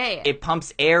 pump it. Yeah. It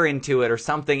pumps air into it or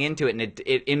something into it, and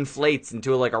it inflates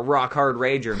into like a rock hard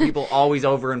rager. And people always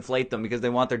overinflate them because they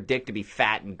want their dick to be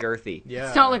fat and girthy. Yeah.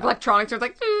 It's not like electronics. It's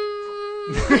like.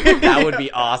 That would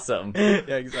be awesome.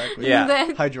 Yeah, exactly. Yeah.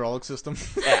 Then Hydraulic system.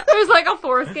 there's like a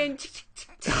foreskin.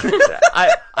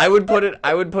 I would put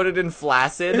it in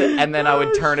flaccid, and then I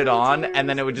would turn it on, and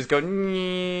then it would just go,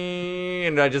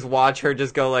 and I just watch her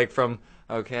just go like from.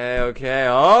 Okay,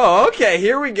 oh, okay,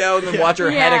 here we go, and then watch her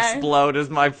head Yeah. explode as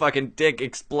my fucking dick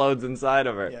explodes inside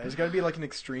of her. Yeah, there's got to be like an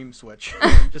extreme switch,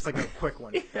 just like a quick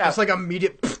one. Yeah. Just like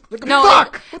immediate. Like, No,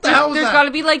 fuck! What the hell was there's that? got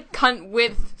to be like cunt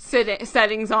width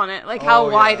settings on it. Like how Oh,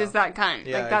 wide yeah. is that cunt?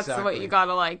 Yeah, like that's what exactly. you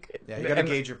gotta like. Yeah, you gotta And-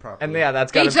 gauge it properly. And yeah,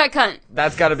 that's Gauge gotta that cunt.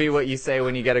 that's gotta be what you say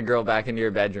when you get a girl back into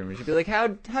your bedroom. You should be like, how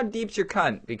deep's your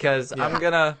cunt? Because I'm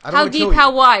gonna I don't How wanna kill deep? How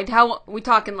you. wide? How we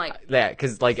talking like? yeah,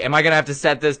 because like, am I gonna have to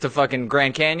set this to fucking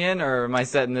Grand Canyon or am I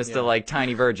setting this to Yeah. like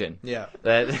Tiny Virgin? Yeah.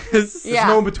 That is, There's Yeah.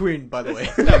 no in between, by the way.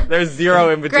 there's zero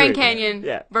in between. Grand Canyon,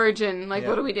 Yeah. Virgin. Like Yeah.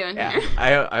 what are we doing Yeah,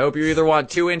 here? I hope you either want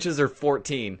 2 inches or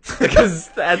 14 because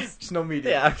that's There's no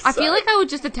medium. yeah. I feel like I would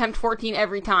just attempt 14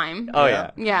 every time. Oh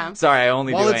yeah. Yeah. Sorry, I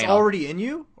only While do it's anal. already in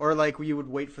you, or like you would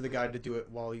wait for the guy to do it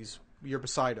while you're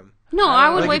beside him. No, I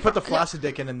would Like wait you put for the flaccid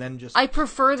dick in and then just. I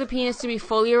prefer the penis to be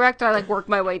fully erect. I like work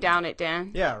my way down it,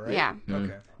 Dan. Yeah. Right. Yeah.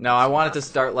 Okay. No, I want it to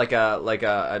start like a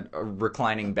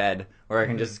reclining bed where I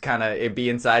can just kind of it be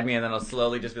inside me and then I'll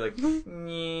slowly just be like.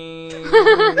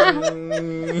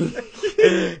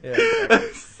 Yeah.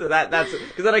 So that's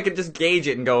because then I could just gauge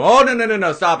it and go, oh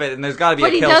no, stop it, and there's got to be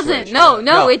But a he kill doesn't. switch.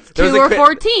 No, it's there's 2 a or qui-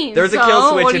 14. There's a so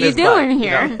kill switch what in are you his butt. doing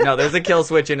here? No, there's a kill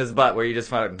switch in his butt where you just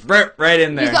find right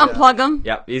in there. Just unplug him.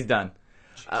 Yep, he's done.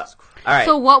 All right,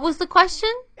 So what was the question?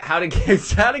 how to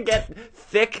get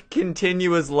thick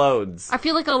continuous loads? I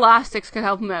feel like elastics could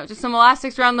help him out. Just some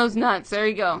elastics around those nuts. There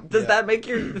you go. Does Yeah. that make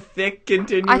your thick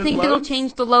continuous? I think it'll loads?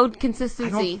 change the load I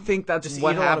consistency. don't think that's Just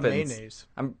what eat a lot of happens. mayonnaise.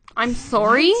 I'm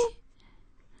sorry.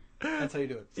 That's how you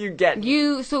do it. You get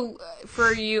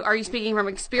For you, are you speaking from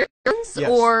experience Yes,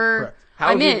 or correct. How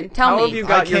I'm have you- in? Tell how me. have you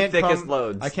got your can't thickest come-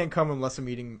 loads? I can't come unless I'm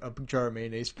eating a jar of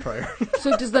mayonnaise prior.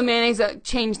 So does the mayonnaise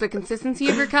change the consistency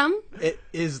of your cum? It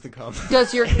is the cum.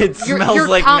 Does your It your, smells your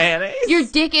like cum- mayonnaise? Your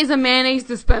dick is a mayonnaise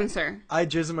dispenser. I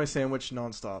jizz in my sandwich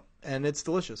nonstop, and it's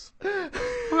delicious. Well,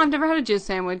 I've never had a jizz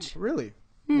sandwich. Really?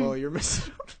 Hmm. Well, you're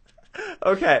missing out.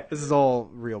 Okay, This is all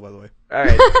real, by the way. all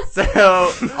right.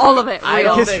 So All of it. I Real.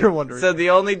 don't guess think, you're wondering. So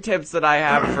the only tips that I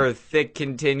have for thick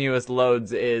continuous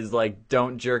loads is like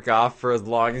don't jerk off for as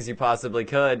long as you possibly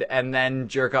could, and then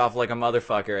jerk off like a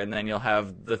motherfucker, and then you'll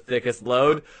have the thickest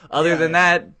load. Other than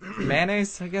that,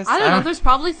 mayonnaise, I guess. I don't know. There's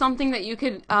probably something that you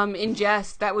could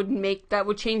ingest that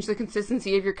would change the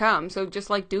consistency of your cum. So just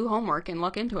like do homework and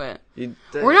look into it.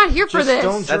 We're not here for Just this.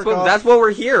 don't That's jerk off. what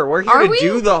we're here. We're here Are to we?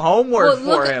 do the homework Well,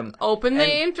 look, for him. Open the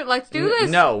And- intro. Let's do this.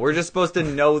 No, we're just supposed to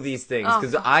know these things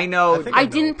because Oh. I know. I think I know.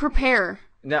 didn't prepare.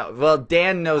 No, well,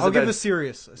 Dan knows I'll about. give a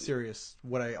serious,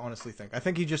 what I honestly think. I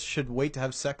think he just should wait to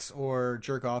have sex or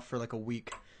jerk off for like a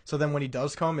week. So then when he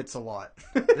does come, it's a lot.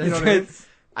 You know what I mean?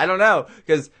 I don't know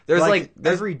because there's there's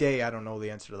every day, I don't know the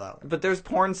answer to that one. But there's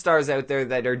porn stars out there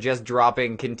that are just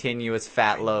dropping continuous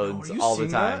fat loads Are you all the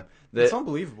seeing time. that? That- It's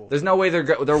unbelievable. There's no way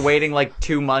they're waiting like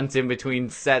 2 months in between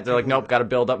sets. They're like, nope, got to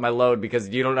build up my load because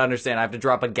you don't understand. I have to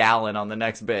drop a gallon on the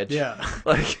next bitch. Yeah.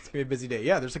 Like, It's gonna be a busy day.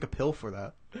 Yeah, there's like a pill for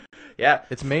that. yeah,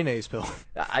 It's mayonnaise pill.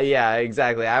 yeah,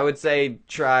 exactly. I would say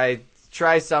try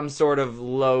try some sort of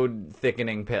load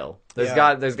thickening pill. There's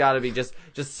Yeah. got to be just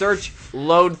search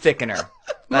load thickener.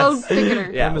 Load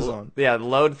thickener. Yeah, Amazon. Yeah,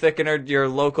 load thickener. Your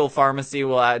local pharmacy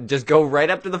will just go right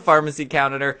up to the pharmacy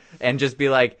counter and just be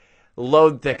like,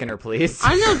 load thickener, please.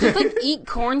 I don't know, just like eat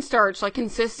cornstarch like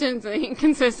consistently, and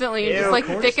just like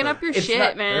thicken up your It's shit,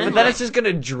 not- man. But then it's just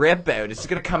gonna drip out. It's just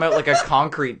gonna come out like a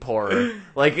concrete pourer.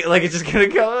 Like it's just gonna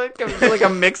go like a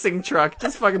mixing truck.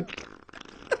 Just fucking.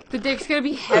 The dick's gonna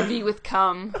be heavy with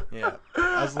cum. Yeah.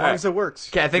 As long as it works.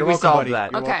 Okay, I think You're we welcome, solved buddy.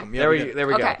 that. You're Okay. welcome. Yeah, There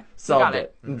we Okay, go. we Solved got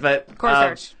it. But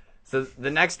Cornstarch. so the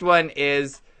next one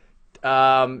is,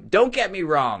 don't get me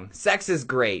wrong, sex is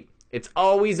great. It's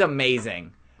always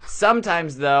amazing.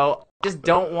 Sometimes though, I just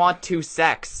don't want to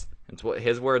sex. It's what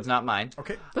his words, not mine.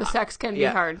 Okay. The sex can be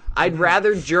hard. I'd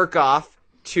rather jerk off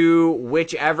to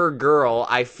whichever girl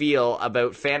I feel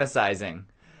about fantasizing.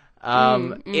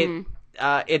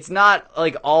 It's not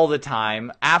like all the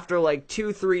time. After like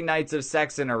 2-3 nights of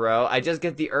sex in a row, I just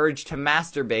get the urge to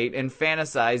masturbate and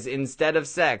fantasize instead of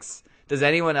sex. Does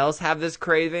anyone else have this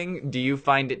craving? Do you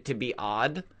find it to be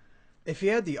odd? If he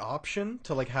had the option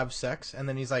to like have sex and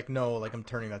then he's like, no, like I'm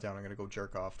turning that down. I'm gonna go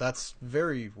jerk off. That's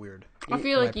very weird. I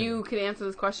feel like you could answer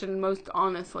this question most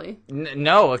honestly.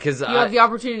 No, because You have the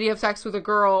opportunity to have sex with a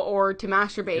girl or to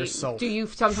masturbate. Yourself. Do you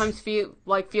sometimes feel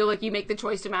like you make the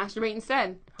choice to masturbate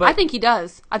instead? But- I think he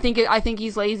does. I think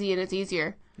he's lazy and it's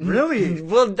easier. Really?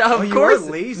 well, of You course.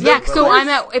 are lazy. Yeah, so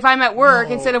if I'm at work,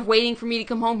 No. instead of waiting for me to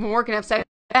come home from work and have sex,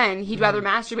 then he'd rather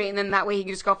masturbate, and then that way he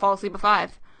could just go fall asleep at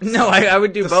 5. No, I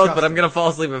would do both, but Disgusting. I'm gonna fall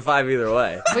asleep at 5 either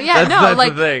way. But yeah, that's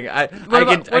like, the thing.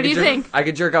 what do you think? I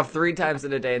could jerk off 3 times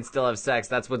in a day and still have sex.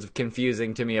 That's what's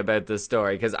confusing to me about this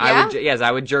story. Because Yeah?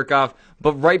 I would jerk off,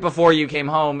 but right before you came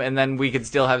home, and then we could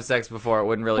still have sex before. It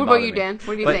wouldn't really What bother about you, me. Dan?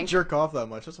 What do you But think? Jerk off that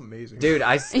much. That's amazing. Dude,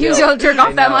 I still You still jerk off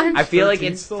I that know. much? I feel like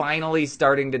 13 it's still? finally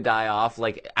starting to die off.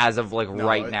 Like as of like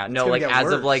right now. it's No, gonna like get as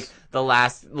of worse. like the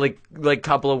last like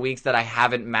couple of weeks that I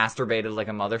haven't masturbated like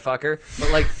a motherfucker.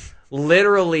 But like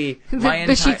literally, my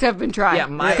the sheets have been tried. yeah,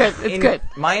 my it's good.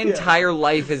 My entire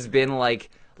life has been like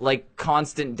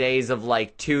constant days of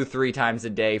like 2-3 times a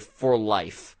day for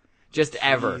life. Just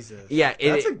ever. Jesus. Yeah,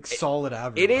 That's a solid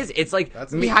average. it is. It's like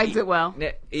He hides it well.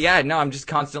 Yeah, no, I'm just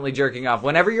constantly jerking off.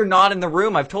 Whenever you're not in the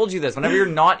room, I've told you this. Whenever you're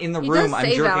not in the He room, does I'm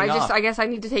say jerking that. off. I guess I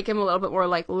need to take him a little bit more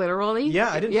like literally. Yeah,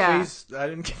 I didn't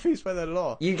get phased by that at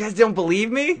all. You guys don't believe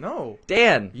me? No.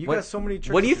 Dan, You what, got so many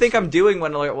tricks what do you up think your I'm doing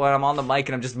when I'm on the mic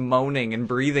and I'm just moaning and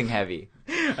breathing heavy?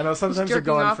 I know sometimes you're Jerking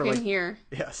gone off for in like here.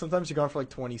 sometimes you're gone for like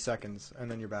 20 seconds and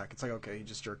then you're back. It's like, okay, he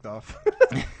just jerked off.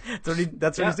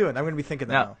 That's what he's doing. I'm gonna be thinking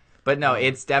that No. now. But no,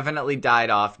 it's definitely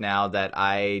died off now that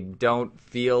I don't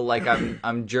feel like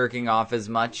I'm jerking off as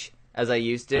much as I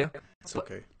used to. It's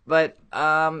okay. But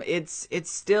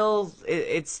it's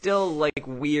still like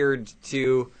weird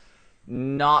to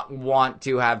not want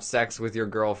to have sex with your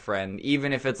girlfriend,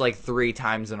 even if it's like 3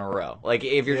 times in a row. Like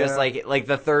if you're just Yeah. like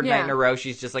the third night Yeah. in a row,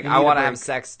 she's just like, You I need a want to have break.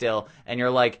 sex still, and you're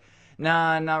like,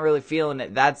 nah, I'm not really feeling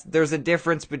it. There's a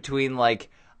difference between like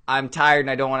I'm tired and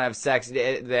I don't want to have sex,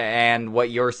 and what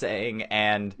you're saying,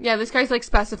 and Yeah, this guy's like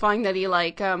specifying that he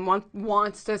like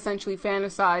wants to essentially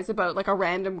fantasize about like a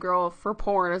random girl for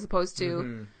porn as opposed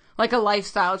to like a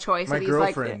lifestyle choice. My that he's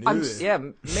girlfriend, like, I'm ew. just, yeah,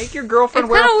 make your girlfriend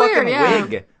It's wear a kinda fucking weird, yeah.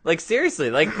 wig. Like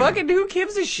seriously, like fucking who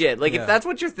gives a shit? Like Yeah. if that's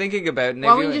what you're thinking about, and why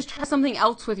if don't you you're just try something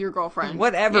else with your girlfriend?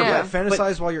 Whatever, Yeah.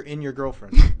 Fantasize while you're in your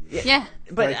girlfriend. Yeah.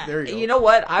 but Like, there you go. you know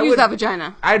what? I Use would. that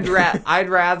vagina. I'd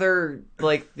rather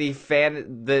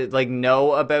like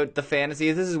know about the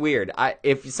fantasy. This is weird.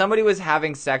 If somebody was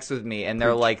having sex with me and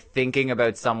they're like thinking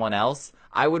about someone else,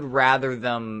 I would rather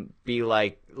them be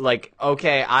like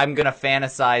okay, I'm gonna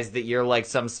fantasize that you're like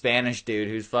some Spanish dude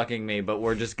who's fucking me, but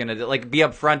we're just gonna like be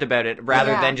upfront about it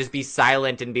rather Yeah. than just be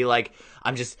silent and be like,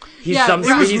 he's Yeah, some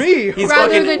it was he's, me. he's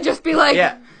Rather fucking, than just be like,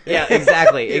 yeah. Yeah,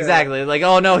 exactly, exactly. Like,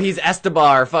 oh no, he's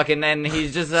Estebar, fucking, and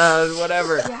he's just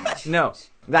whatever. No,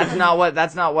 that's not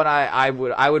what I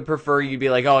would prefer. You'd be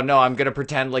like, oh no, I'm gonna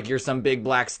pretend like you're some big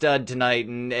black stud tonight,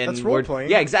 and That's we're-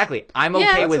 role-playing. Yeah, exactly. I'm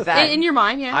yeah, okay with that. in your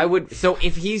mind, yeah. I would. So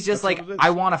if he's just That's like, what it is.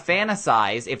 I want to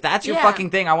fantasize. If that's your Yeah.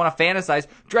 fucking thing, I want to fantasize.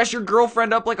 Dress your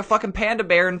girlfriend up like a fucking panda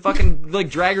bear and fucking like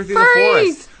drag her through the Furries!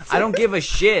 forest. I don't give a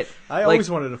shit. I Like, always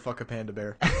wanted to fuck a panda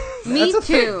bear. Me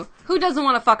too. Who doesn't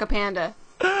want to fuck a panda?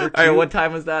 All right, what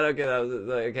time was that? Okay, that was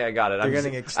okay. I got it. They're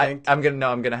getting extinct. I'm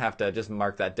gonna have to just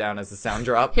mark that down as a sound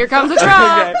drop. Here comes a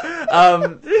truck.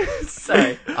 Okay.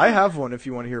 Sorry. I have one if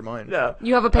you want to hear mine. No.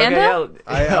 You have a panda? Okay,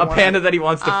 I a wanna- panda that he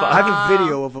wants to I fuck. have a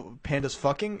video of pandas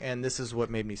fucking, and this is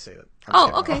what made me say it. I'm Oh,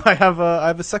 just kidding. okay. I have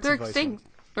a sex They're advice. extinct.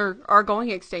 or are going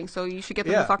extinct, so you should get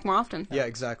them Yeah. to fuck more often. Yeah,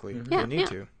 exactly. Yeah, They need yeah.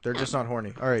 to. They're just not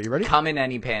horny. All right, you ready? Come in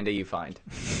any panda you find.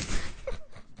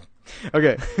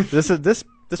 Okay, this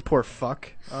poor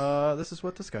fuck. This is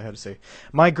what this guy had to say.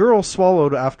 My girl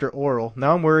swallowed after oral.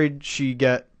 Now I'm worried she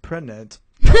get pregnant.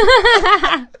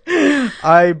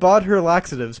 I bought her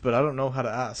laxatives, but I don't know how to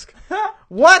ask.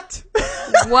 What?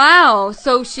 Wow,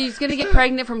 so she's gonna get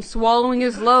pregnant from swallowing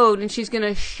his load, and she's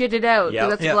gonna shit it out. Yep. So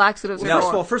that's Yeah. what laxatives Well,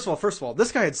 are first for. of all,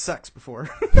 this guy had sex before.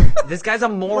 This guy's a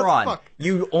moron. fuck?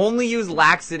 You only use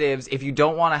laxatives if you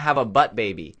don't want to have a butt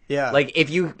baby. Yeah. Like if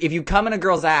you come in a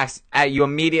girl's ass, you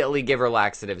immediately give her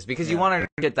laxatives because you want her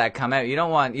to get that come out. You don't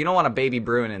want a baby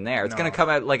brewing in there. It's gonna come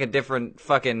out like a different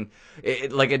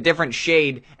like a different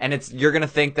shade, and you're gonna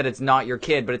think that it's not your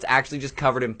kid, but it's actually just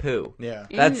covered in poo. Yeah.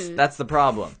 That's the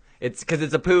problem. It's because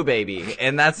it's a poo baby,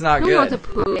 and that's not No good. one wants a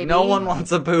poo baby. No one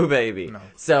wants a poo baby. No.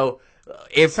 So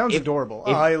if Sounds if, adorable.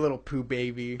 if- Hi, little poo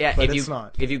baby. yeah, but if it's you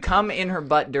not. if you come in her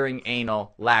butt during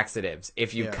anal, laxatives.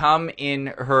 If you Yeah. come in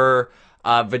her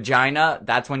vagina,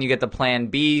 that's when you get the Plan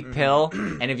B Mm-hmm. pill.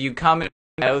 And if you come in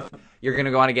her mouth, you're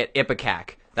gonna go on to get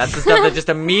Ipecac. That's the stuff that just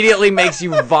immediately makes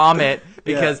you vomit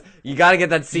because you got to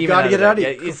get that semen. gotta get it out of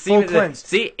there. you. Yeah, Full semen- cleansed.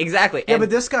 See, exactly. Yeah, And but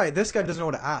this guy doesn't know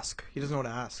what to ask. He doesn't know what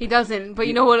to ask. He doesn't, but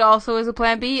you know what also is a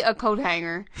plan B? A coat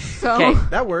hanger. So Okay.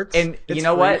 That works. and you It's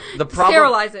know free. what? The problem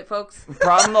sterilize it, folks.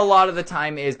 problem a lot of the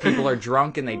time is people are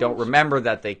drunk and they don't remember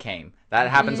that they came. That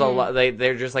happens a lot.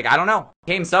 They're just like, I don't know.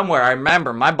 Came somewhere. I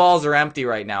remember. My balls are empty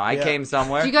right now. I Yeah. came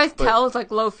somewhere. Do you guys But- tell it's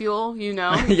like low fuel? You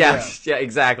know. Yeah, yeah,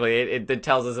 exactly. It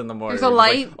tells us in the morning. There's a It's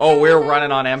like, light. oh, we're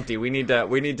running on empty. We need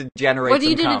to generate. What do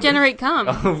you some do to cum. generate cum?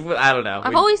 I don't know.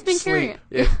 I've always been sleep. curious.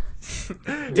 Yeah.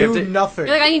 Do nothing.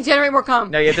 You're like, I need to generate more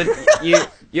cum. No, you have to.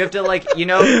 You have to like you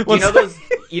know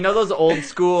those old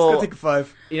school. I think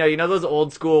 5. You know those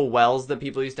old school wells that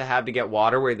people used to have to get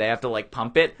water where they have to like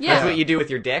pump it? Yeah. That's what you do with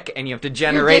your dick, and you have to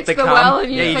generate dick's the the cum. well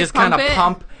and you yeah, you just, just like, kind of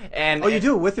pump it? pump and Oh, you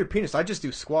do it with your penis. I just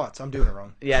do squats. I'm doing it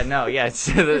wrong. Yeah, no, yeah. It's,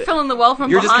 You're filling the well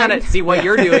from you're just behind. kind of see what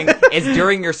you're doing is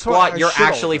during your I squat you're shit all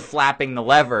actually over. flapping the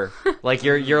lever. Like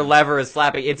your lever is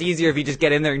flapping. It's easier if you just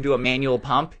get in there and do a manual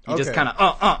pump. You just Okay. kind of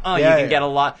Yeah, you can yeah. get a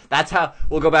lot. That's how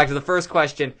we'll go back to the first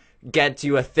question. Get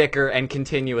you a thicker and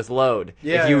continuous load.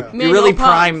 Yeah, if you, yeah. if you really Manual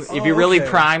prime, pumps. if you Oh, really okay.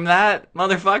 prime that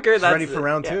motherfucker, that's ready for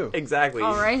round 2. Exactly.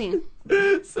 Alrighty.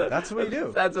 So, That's what you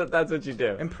do. that's what you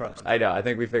do. Improv. I know. I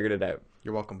think we figured it out.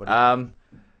 You're welcome, buddy.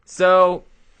 So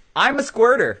I'm a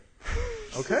squirter.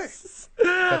 Okay.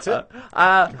 That's it.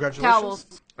 Congratulations.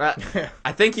 Towels.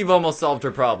 I think you've almost solved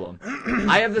her problem.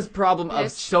 I have this problem of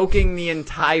Bitch. soaking the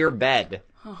entire bed.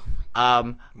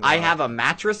 I have a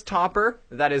mattress topper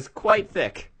that is quite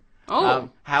thick. Oh.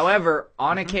 However,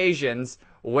 on occasions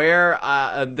where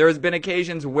there's been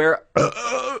occasions where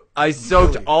I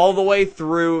soaked all the way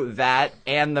through that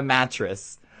and the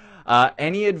mattress.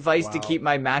 Any advice to Wow. keep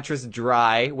my mattress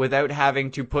dry without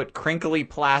having to put crinkly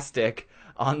plastic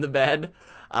on the bed?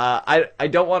 I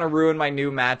don't want to ruin my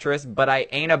new mattress, but I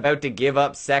ain't about to give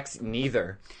up sex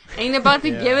neither. Ain't about to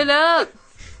Yeah. give it up.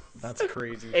 That's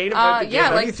crazy. Ain't about to give Yeah, up. What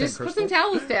do like you think, just put Crystal? some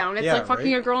towels down. It's Yeah, like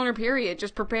fucking right? a girl on her period.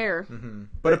 Just prepare.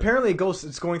 But apparently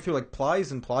it's going through like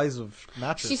plies and plies of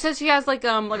mattress. She says she has like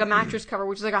a mattress cover,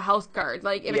 which is like a house guard.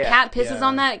 Like if a Yeah, cat pisses yeah.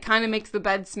 on that, it kind of makes the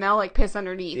bed smell like piss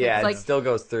underneath. Yeah, it's it like still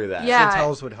goes through that. Yeah. So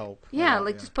towels would help. yeah, Oh,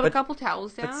 like just put a couple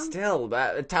towels down. But still,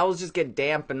 towels just get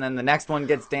damp, and then the next one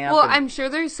gets damp. Well, and- I'm sure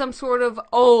there's some sort of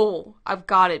I've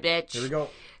got it, bitch. Here we go.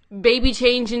 Baby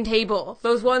changing table.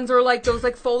 Those ones are like those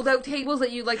like fold out tables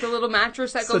that you like the little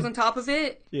mattress that goes on top of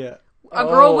it. Yeah. A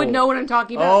girl would Oh. know what I'm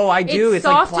talking about. Oh, I do. It's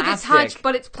like soft to the plastic. touch,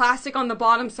 but it's plastic on the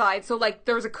bottom side. So like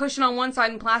there's a cushion on one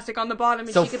side and plastic on the bottom.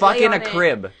 And so she could fucking lay a on it.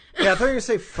 crib. Yeah, I thought you were gonna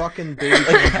say fucking baby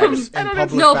changers in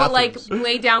public No, but like bathrooms.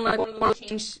 lay down like one of those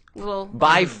change little.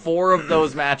 Buy 4 of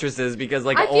those mattresses because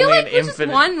like I only feel like an with just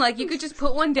infinite. one, like you could just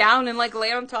put one down and like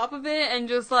lay on top of it and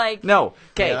just like. No,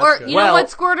 okay. Yeah. Or good. you Well- know what,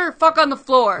 squirter? Fuck on the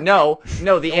floor. No. The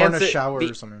Or in a answer. shower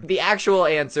the, or something. The actual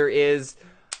answer is.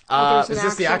 There's an is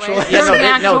this the actual actual way. answer? There's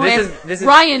Yeah, no, an no, actual this way. is- this is-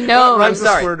 Ryan knows. I'm Ryan's a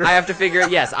sorry. squirter. I have to figure it.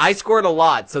 Yes, I squirt a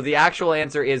lot, so the actual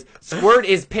answer is squirt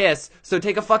is piss. So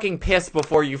take a fucking piss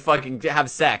before you fucking have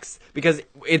sex because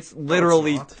it's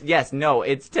literally not. yes, no,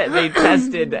 it's they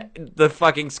tested the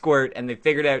fucking squirt and they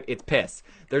figured out it's piss.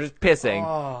 They're just pissing,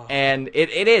 Oh. and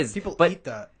it is. People but eat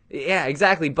that. yeah,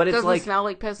 exactly. But It it's doesn't like smell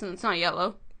like piss and it's not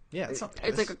yellow. Yeah, it's not.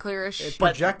 It's like a clearish. It but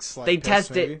projects like they piss,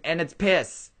 test maybe. it and it's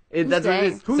piss. That's what it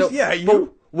saying? is. Who's- So, yeah, you. but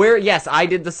Yes, I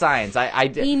did the science. I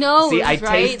did. He knows, See, I right?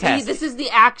 taste test. This is the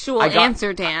actual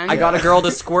answer, Dan. I got a girl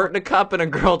to squirt in a cup and a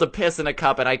girl to piss in a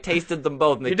cup, and I tasted them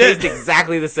both, and they You did. taste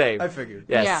exactly the same. I figured.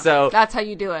 Yes, yeah, so that's how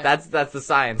you do it. that's the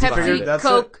science behind Pepsi, it. That's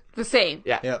Coke, the same.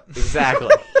 Yeah, Yep. exactly.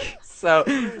 So,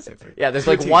 yeah, there's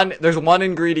like there's one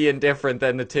ingredient different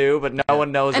than the two, but no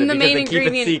one knows And it the because main they keep it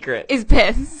ingredient secret. is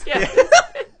piss. Yeah.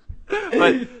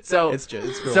 But so It's girl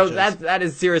so jizz. that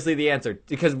is seriously the answer,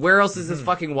 because where else is this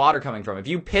fucking water coming from? If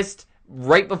you pissed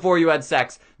right before you had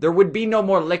sex, there would be no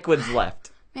more liquids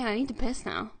left. Man, I need to piss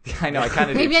now. I know, I kind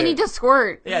of Maybe I need to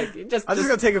squirt. Yeah, I'm just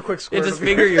gonna take a quick squirt. just of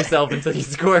finger yourself until you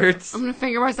squirt. I'm gonna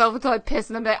finger myself until I piss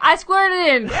and then be like, I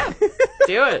squirted!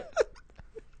 Do it.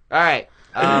 All right.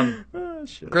 Oh,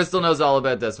 shit. Crystal knows all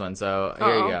about this one, so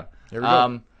here you go. Here we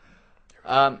go.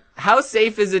 How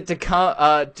safe is it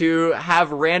to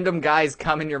have random guys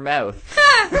come in your mouth?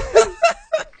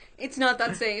 It's not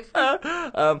that safe.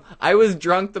 I was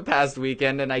drunk the past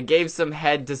weekend and I gave some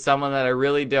head to someone that I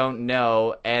really don't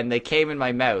know, and they came in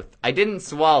my mouth. I didn't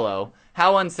swallow.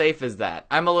 How unsafe is that?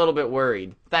 I'm a little bit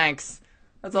worried. Thanks.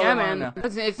 That's all Yeah, I want to man.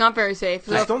 know. It's not very safe.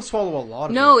 Just don't swallow a lot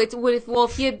of No, it. it's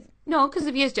if he had because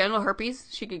if he has genital herpes,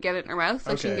 she could get it in her mouth.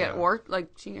 Like she can Okay, get yeah. wart, like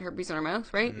she can get herpes in her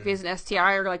mouth, right? If he has an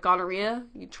STI or like gonorrhea,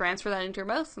 you transfer that into her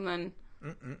mouth and then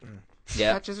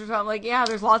Yeah. touches or something. Like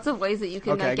there's lots of ways that you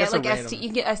can Okay, I get guess like a random- you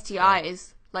can get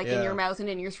STIs like in Yeah. your mouth and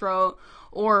in your throat,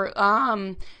 or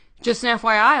just an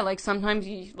FYI, like sometimes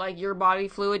you like your body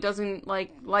fluid doesn't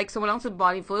like someone else's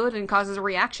body fluid and causes a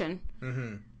reaction.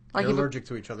 Mm-hmm. Like You're if a- allergic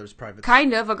to each other's private.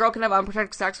 Kind of. A girl can have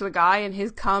unprotected sex with a guy, and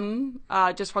his cum,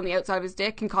 just from the outside of his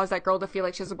dick, can cause that girl to feel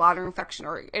like she has a bladder infection,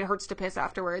 or it hurts to piss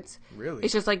afterwards. Really?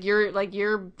 It's just like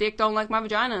your dick don't like my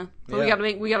vagina. So Yeah.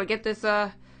 we gotta get this,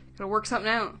 gotta work something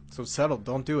out. So settle.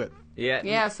 Don't do it.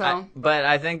 Yeah, so- but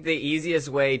I think the easiest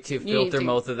way to need filter to.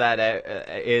 most of that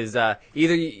is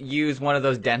either use one of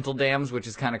those dental dams, which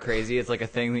is kind of crazy. It's like a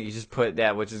thing that you just put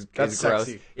which is That's gross.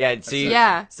 sexy. Yeah, so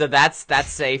Yeah. so that's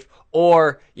safe.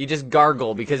 Or you just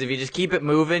gargle, because if you just keep it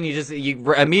moving, you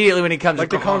immediately when he comes, Like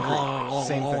the you- concrete.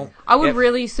 Same thing. I would Yep.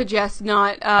 really suggest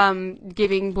not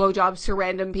giving blowjobs to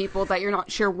random people that you're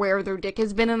not sure where their dick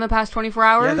has been in the past 24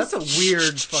 hours. Yeah, that's a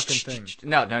weird fucking thing.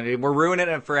 No, we're ruining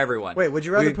it for everyone. Wait, would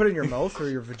you rather put it in your mouth or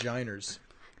your vaginas?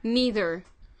 Neither.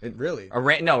 Really?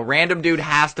 Random dude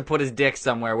has to put his dick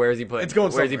somewhere. Where is he putting? It's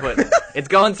going Where's he somewhere. putting? it? It's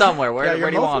going somewhere. Where Yeah, your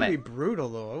do you mouth want would it? be brutal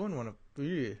though. I wouldn't want to.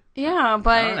 Yeah,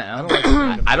 but I don't know. I don't like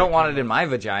random I don't dick want in it in my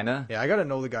vagina. Yeah, I gotta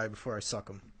know the guy before I suck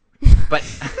him. But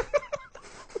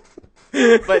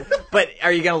but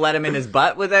are you gonna let him in his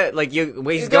butt with it? Like he's there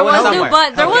going was somewhere. no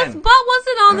butt. There was Again. butt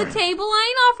wasn't on the table. I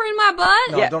ain't offering my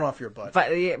butt. No, Yeah. don't off your butt. But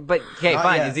okay, Not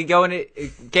fine. yet. Is he going?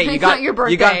 Okay, you It's got not your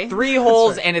you got birthday. 3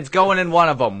 holes right. and it's going in one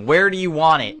of them. Where do you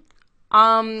want it?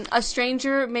 A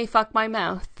stranger may fuck my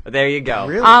mouth. There you go.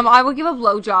 Really? I would give a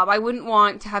blowjob. I wouldn't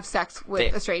want to have sex with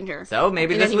Damn. a stranger. So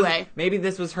maybe in this any was way. maybe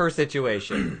this was her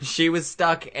situation. She was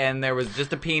stuck and there was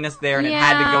just a penis there and it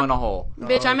had to Yeah. go in a hole.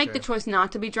 Bitch, I make okay. the choice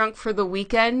not to be drunk for the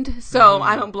weekend, so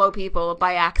I don't blow people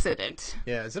by accident.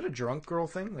 Yeah, is it a drunk girl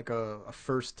thing? Like a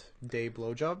first day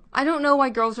blowjob? I don't know why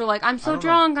girls are like, I'm so don't know.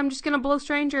 drunk, I'm just gonna blow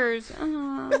strangers.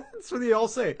 That's what they all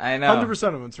say. I know. 100%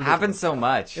 of them. It's ridiculous. Happens so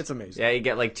much. It's amazing. Yeah, you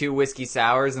get like 2 whiskey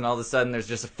sours and all of a sudden there's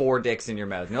just 4 dicks in your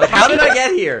mouth. And you're like, how did I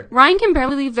get here? Ryan can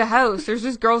barely leave the house. There's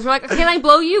just girls who are like, can I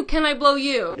blow you? Can I blow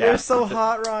you? You're so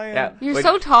hot, Ryan. Yeah. You're But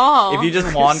so tall. If you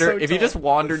just wander, so if you tall. just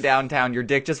wander downtown, your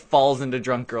dick just falls into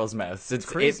drunk girls' mouths. It's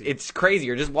crazy. It's crazy.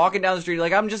 You're just walking down the street,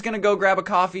 like I'm just gonna go grab a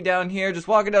coffee down here. Just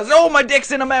walking down. Oh, my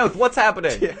dick's in a mouth. What's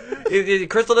happening?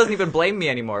 Crystal doesn't even blame me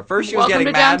anymore. First she was Welcome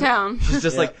getting to mad. downtown. She's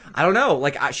just like, I don't know.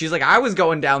 Like she's like, I was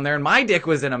going down there and my dick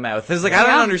was in a mouth. It's like I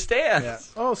don't Yeah. understand. Yeah.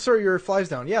 Oh, sir, your fly's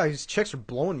down. Yeah, these chicks are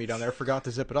blowing me down there. I forgot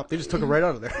to zip it up. They just took it right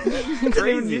out of there.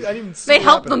 Crazy. I didn't even see They it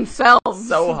help happen. themselves.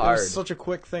 So It hard. was such a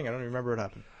quick thing. I don't even remember what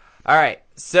happened. All right,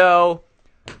 so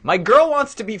my girl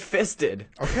wants to be fisted.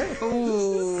 Okay.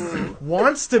 Ooh.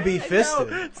 Wants to be No, fisted.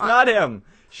 it's not him.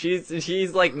 She's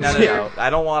like, no. I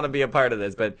don't want to be a part of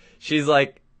this. But she's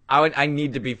like, I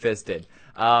need to be fisted.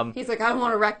 He's like, I don't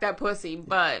want to wreck that pussy,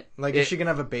 but Like, is she gonna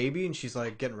have a baby and she's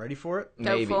like getting ready for it?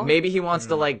 Doubtful. Maybe he wants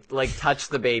to like touch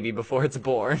the baby before it's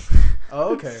born.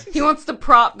 Oh, okay. he wants to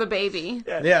prop the baby.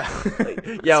 Yeah.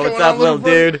 Yo, what's going up, on, little little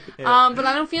dude? But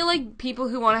I don't feel like people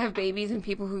who want to have babies and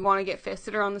people who want to get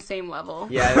fisted are on the same level.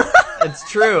 Yeah, it's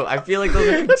true. I feel like those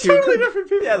are two totally different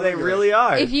people. Yeah, they really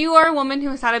are. If you are a woman who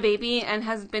has had a baby and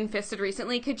has been fisted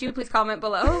recently, could you please comment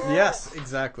below? Yes,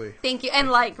 exactly. Thank you. And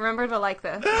remember to like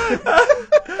this.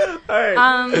 All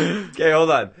right. Okay,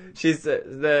 hold on. She's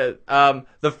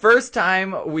the first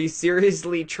time we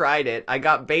seriously tried it, I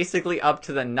got basically up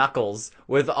to the knuckles circles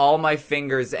with all my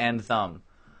fingers and thumb.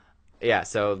 Yeah,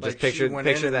 so just Like, picture she went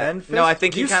in and that. then fist? No, I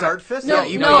think Do you you kind start of fist? No, Yeah,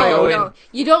 you no, go in. no.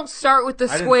 You don't start with the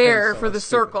didn't square think so. for the That's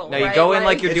stupid. circle. No, you right? go in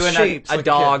like you're It's doing shapes a like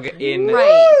dog kid. in.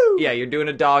 Right. Yeah, you're doing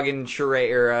a dog in charade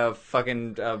or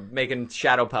fucking making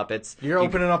shadow puppets. You're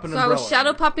opening up an So I umbrella. was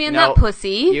shadow puppying No, that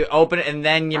pussy. You open it and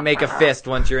then you make a fist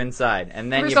once you're inside,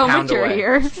 and then We're you so pound mature away.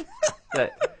 here.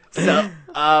 So,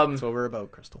 That's what we're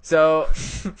about, Crystal. so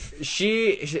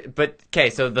but okay.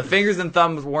 So the fingers and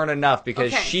thumbs weren't enough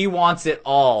because Okay. she wants it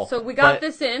all. So we got but-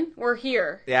 this in. We're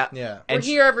here. Yeah, Yeah. We're And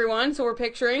here, everyone. So we're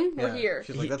picturing. We're Yeah. here.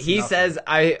 She's like, that's he nothing. says,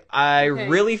 I Okay.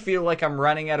 really feel like I'm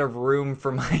running out of room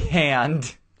for my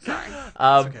hand. Sorry.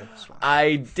 okay, it's fine.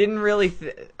 I didn't really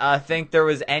think there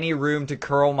was any room to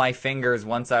curl my fingers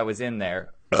once I was in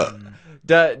there.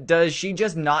 Does she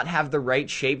just not have the right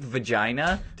shaped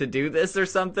vagina to do this or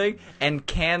something? And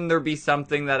can there be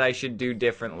something that I should do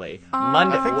differently?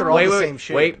 Monday. I think they're all the same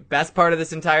shape. Wait, best part of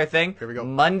this entire thing. Here we go.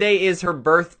 Monday is her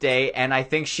birthday, and I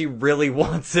think she really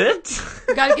wants it.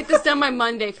 We gotta get this done by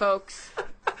Monday, folks.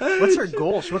 What's her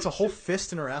goal? She wants a whole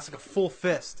fist in her ass, like a full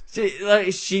fist.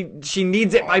 She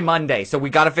needs it by Monday, so we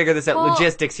got to figure this out. Well-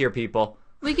 Logistics here, people.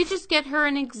 We could just get her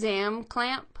an exam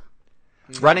clamp.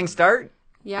 Running start.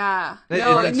 Yeah. It-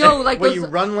 No, it's- no, like Well, those. you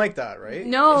run like that, right?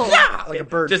 No. Like a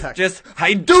bird peck. Just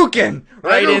Hadouken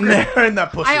right in there. Right in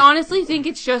that pussy. I honestly think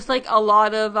it's just like a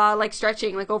lot of like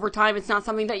stretching, like over time. It's not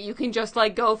something that you can just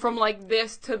like go from like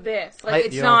this to this. Like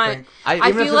it's You don't not. think? I- I even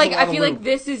if feel there's like a lot I of feel like lube.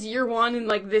 this is year 1 and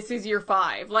like this is year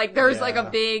 5. Like there's like a Yeah.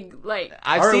 big like.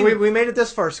 I've All right, seen we made it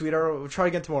this far, sweetheart. We'll try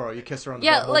again tomorrow. You kiss her on the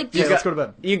Yeah, butthole. like, yeah, just- let's go to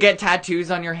bed. you get tattoos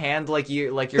on your hand like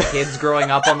your kids growing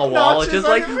up on the wall. It's Notches just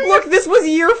on like, your- look, this was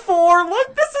year 4. Look,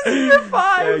 this is year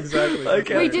 5. Yeah, exactly.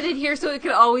 Okay. We did it here so it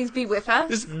could always be with us.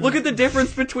 Just look at the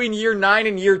difference between year 9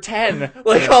 and year 10.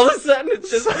 Like all of a sudden, it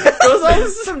just goes all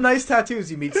Those are some nice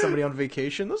tattoos. You meet somebody on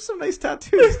vacation. Those are some nice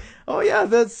tattoos. Oh yeah,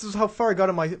 that's how far I got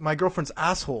in my girlfriend's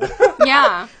asshole.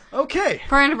 Yeah. Okay.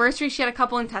 For our anniversary, she had a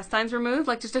couple intestines removed,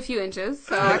 like just a few inches,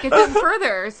 so I could fit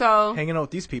further. So Hanging out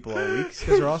with these people all week. These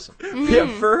guys are awesome. Yeah,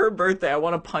 for her birthday, I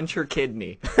want to punch her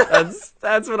kidney. That's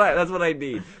what I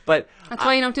need. But that's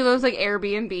why you don't do those like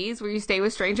Airbnbs where you stay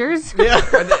with strangers. Yeah.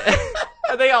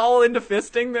 are they all into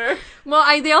fisting there?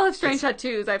 Well, they all have strange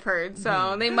tattoos, I've heard,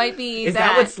 so they might be. Is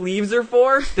that what sleeves are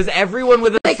for? Does everyone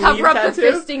with a They sleeve cover up tattoo? the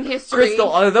fisting history. Crystal,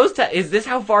 are those is this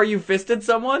how far you fisted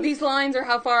someone? These lines are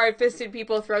how far I've fisted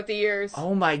people throughout the years.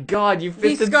 Oh my god, you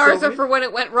fisted These scars so are for when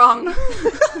it went wrong.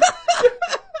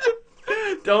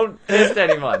 Don't fist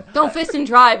anyone. Don't fist and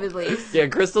drive, at least. Yeah,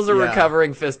 Crystal's a Yeah.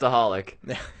 recovering fistaholic.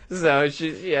 So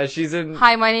she's in.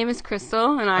 Hi, my name is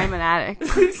Crystal, and I'm an addict.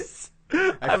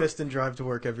 I fist and drive to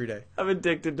work every day. I'm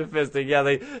addicted to fisting. Yeah,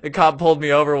 the cop pulled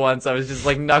me over once. I was just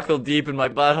like knuckle deep in my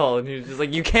butthole, and he was just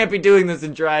like, "You can't be doing this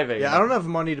and driving." Yeah, I don't have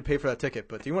money to pay for that ticket,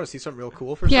 but do you want to see something real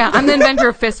cool for a Yeah, second? I'm the inventor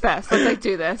of Fist Fest. Let's like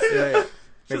do this. Yeah.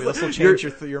 Maybe this will You're-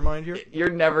 change your mind here. You're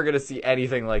never gonna see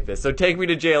anything like this. So take me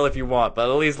to jail if you want, but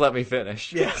at least let me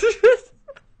finish. Yeah.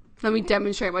 Let me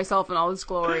demonstrate myself in all its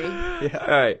glory. Yeah. All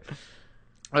right.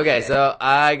 Okay, so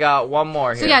I got one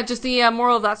more here. So yeah, just the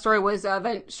moral of that story was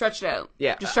stretch it out.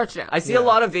 Yeah. Just stretch it out. I see a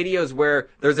lot of videos where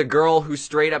there's a girl who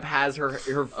straight up has her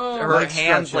Like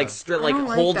hands stretch like out. like don't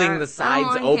like holding that. the I sides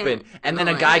don't like open, it. and I then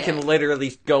a don't guy like can it.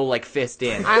 literally go like fist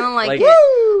in. I don't like it.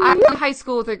 I went to high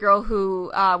school with a girl who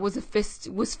was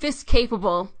fist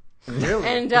capable. Really?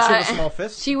 And Did she have a small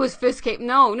fist? She was fist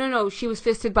capable. No, she was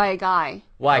fisted by a guy.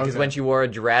 Why? Because Okay. when she wore a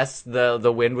dress,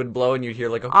 the wind would blow and you'd hear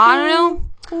like a. I don't know.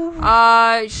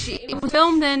 It was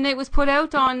filmed and it was put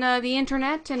out on the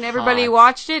internet, and everybody Hot.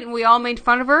 watched it, and we all made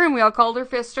fun of her, and we all called her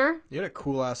Fister. You had a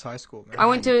cool ass high school, man. I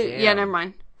went to damn. yeah, never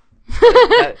mind.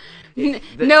 That,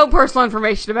 No personal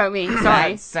information about me.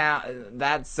 Sorry.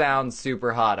 that sounds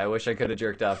super hot. I wish I could have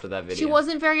jerked off to that video. She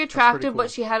wasn't very attractive, cool.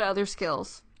 but she had other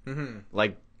skills.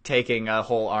 like taking a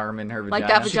whole arm in her vagina. Like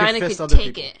that She could vagina fist could other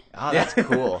take people. it. Oh, that's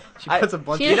cool. She puts a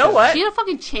bunch She of had, You know what? She had a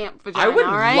fucking champ vagina. I would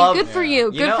all right? love- Good for you.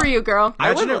 You Good know- for you, girl.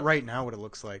 I Imagine would- it right now, what it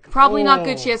looks like. Probably not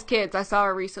good. Oh. She has kids. I saw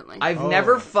her recently. I've Oh.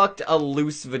 never fucked a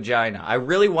loose vagina. I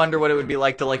really wonder what it would be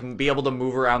like to like be able to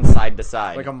move around side to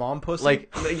side. Like a mom pussy?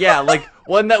 Like, yeah, like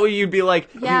one that way you'd be like,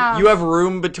 Yeah. you have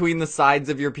room between the sides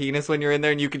of your penis when you're in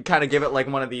there, and you could kind of give it like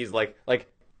one of these, like like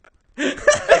you're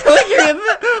in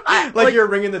the, like you're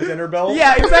ringing the dinner bell?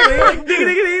 yeah, exactly. Like, ding,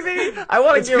 ding, ding, ding. I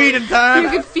want to give Feeding time! You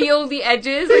could feel the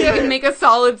edges, and you can make a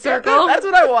solid circle. That's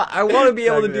what I want. I want to be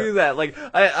able to Exactly, do that. Like,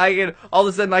 I can all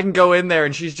of a sudden I can go in there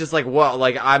and she's just like, "Whoa!"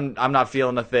 Like I'm not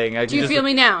feeling a thing. Do you feel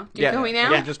me now? Do you Yeah. feel me now?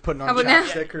 You're just putting How on about now?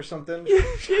 chapstick or something?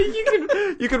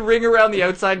 you can ring around the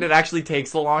outside and it actually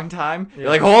takes a long time. You're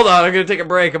like, hold on, I'm gonna take a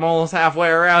break. I'm almost halfway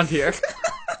around here.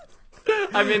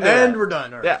 I'm into And that. we're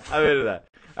done. All right. Yeah, I'm into that.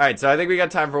 All right, so I think we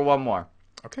got time for one more.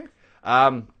 Okay.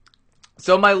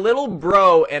 So my little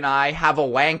bro and I have a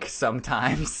wank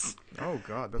sometimes. Oh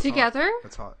God. That's Together? Hot.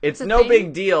 That's hot. It's a no thing?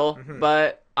 big deal,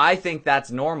 but I think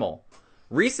that's normal.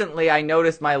 Recently, I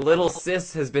noticed my little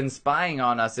sis has been spying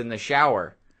on us in the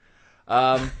shower.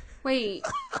 Wait,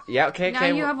 Yeah, okay, now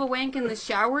okay. you have a wank in the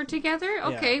shower together?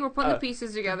 Okay, we're putting the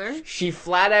pieces together. She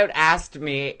flat out asked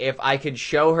me if I could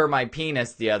show her my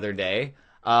penis the other day.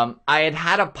 I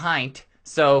had a pint,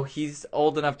 so he's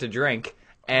old enough to drink.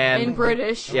 And In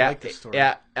British. yeah, like this story.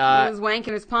 yeah, He was wanking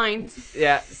his pints.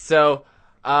 yeah. So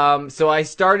I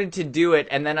started to do it,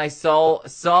 and then I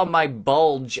saw my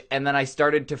bulge, and then I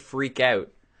started to freak out.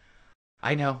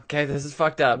 I know. Okay, this is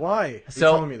fucked up. Why? So-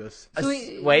 You're telling me this.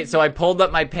 Wait, so I pulled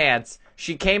up my pants.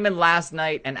 She came in last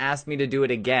night and asked me to do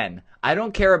it again. I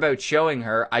don't care about showing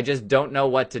her, I just don't know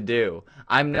what to do.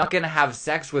 I'm not gonna have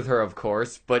sex with her, of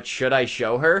course, but should I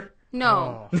show her?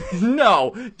 No.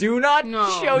 No, do not No.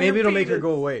 show Maybe your it'll make her penis.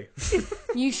 go away.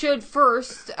 You should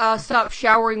first stop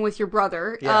showering with your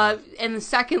brother. Yeah. And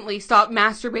secondly, stop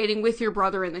masturbating with your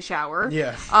brother in the shower.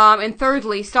 Yeah. And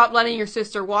thirdly, stop letting your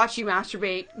sister watch you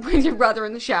masturbate with your brother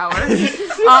in the shower.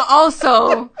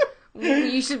 Also,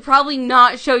 you should probably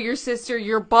not show your sister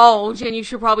your bulge, and you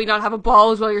should probably not have a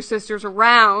bulge while your sister's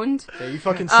around. Yeah, you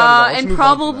fucking said it all. Let's And move on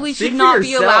from probably that. Speak should for not be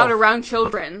yourself. allowed around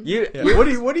children. You, Yeah.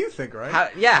 What do you think, Ryan?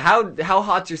 how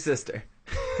hot's your sister?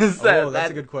 That's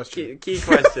a good question. Key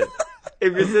question.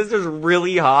 If your sister's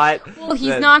really hot, Well, he's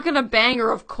then- not gonna bang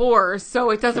her, of course, so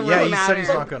it doesn't Yeah, really he matter. said he's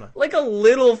not gonna. like a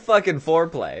little fucking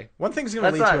foreplay. One thing's gonna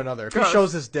That's lead not- to another. If he Gross.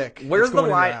 shows his dick, Where's it's the going in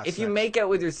your line? ass If you next. make out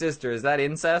with your sister, is that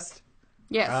incest?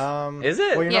 Yes. Is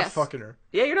it? Well, you're Yes. not fucking her.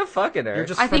 Yeah, you're not fucking her. You're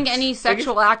just I think friends. any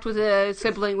sexual act with a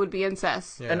sibling would be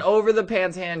incest. Yeah. An over the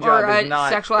pants hand Or job a is not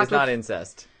sexual act with-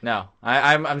 incest. No,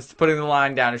 I'm putting the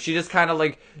line down. If she just kind of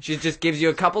like she just gives you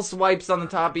a couple swipes on the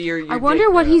top of your I wonder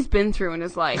dick, what he's been through in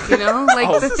his life, you know? Like,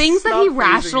 Oh, the things that stop he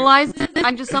freezing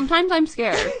rationalizes, sometimes I'm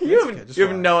scared. You okay, have, just you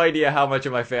have relax. no idea how much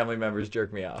of my family members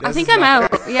jerk me off. I think I'm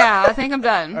out. Yeah, I think I'm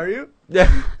done. Are you?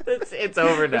 Yeah, it's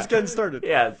over now. Just getting started.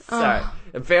 Yeah, sorry.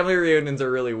 And family reunions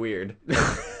are really weird. I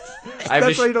have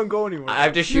That's to why you don't go anywhere. I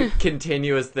have to shoot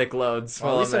continuous thick loads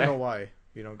Well, while at I'm least I there. know why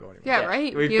you don't go anywhere. Yeah, Yeah,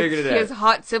 right? we he has, figured it he has out.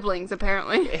 hot siblings,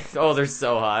 apparently. Oh, they're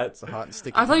so hot. It's a hot and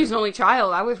sticky. I thought he was an only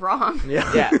child. I was wrong.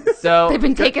 Yeah. Yeah, so They've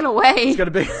been taken away. He's got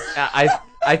a big. I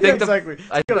Yeah, think exactly.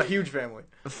 I- He's got a huge family.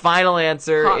 the final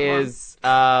answer Hot one. is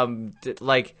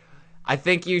like I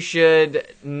think you should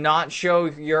not show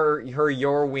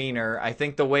your wiener. I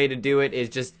think the way to do it is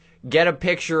just get a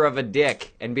picture of a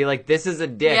dick and be like, "This is a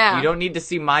dick. Yeah. You don't need to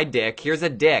see my dick. Here's a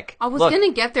dick." I was Look,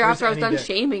 gonna get there after I was any done dick.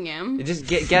 shaming him. just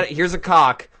get. Here's a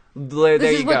cock. There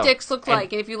This is you what go. dicks look And-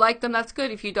 like, and if you like them, that's good.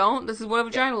 If you don't, this is what a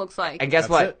vagina looks like. And guess That's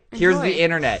what? it. Here's Enjoy. the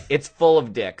internet. It's full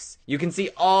of dicks. You can see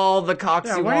all the cocks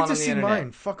Yeah, you why want did on you the see internet.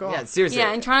 mine? Fuck off. Yeah, seriously.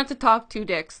 Yeah, and try not to talk to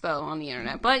dicks, though, on the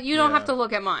internet. But you don't Yeah. have to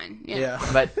look at mine. Yeah.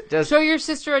 But just Show your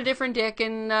sister a different dick,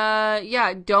 and,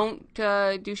 don't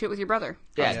do shit with your brother.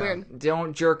 That's yeah, weird.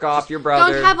 don't jerk off your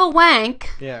brother. Don't have a wank.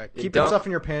 Yeah. Keep don't- your stuff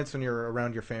in your pants when you're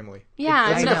around your family. Yeah,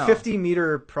 It's I in know. a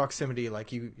 50-meter proximity,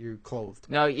 like you're clothed.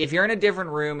 No, if you're in a different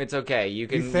room, it's okay. You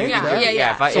can. You think? you can Yeah, do- yeah,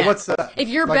 yeah. If I, So yeah. what's that? If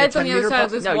your Like a bed's on the other 10-meter side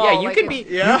of this No, wall, yeah, you like, could be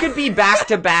Yeah. you could be back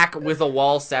to back with a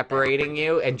wall separating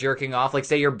you and jerking off. Like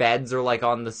say your beds are like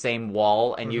on the same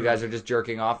wall and you guys are just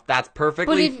jerking off. That's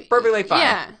perfectly But if- perfectly fine.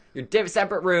 yeah. You're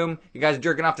separate room. You guys are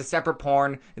jerking off to separate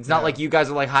porn. It's not like you guys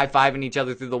are like high fiving each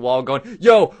other through the wall, going,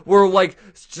 "Yo, we're like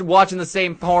watching the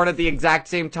same porn at the exact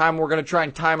same time. We're gonna try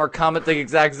and time our cum at the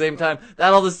exact same time."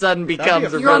 That all of a sudden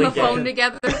becomes a- a You're on really the gay. phone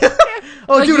together.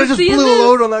 Oh, Like, dude, you I just seeing blew a this?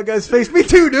 load on that guy's face. Me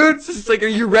too, dude. It's like, are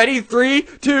you ready? 3,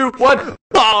 2, 1.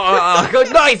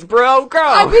 Good, nice, bro. Go.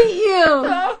 I beat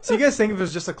you. So you guys think if it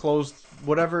was just a closed,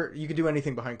 whatever, you could do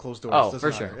anything behind closed doors. Oh, doesn't for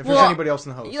matter. sure. If Well, there's anybody else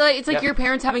in the house. It's like Yep. your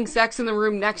parents having sex in the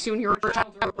room next to you, and your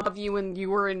child love you, and you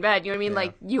were in bed. You know what I mean? Yeah.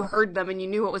 Like you heard them, and you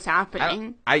knew what was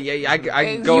happening. I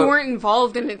If go. you weren't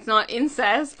involved, and it's not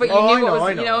incest, but you Oh, I knew what know, was. I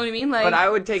You know. know what I mean? Like, But I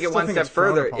would take it Still one think step it's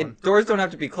frowned further. upon. Doors don't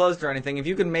have to be closed or anything. If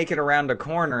you can make it around a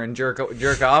corner and jerk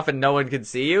off and no one can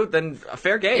see you, then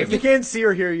fair game. If you can't see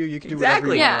or hear you, you can do whatever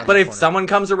Exactly. you want. Yeah. around But the if corner. someone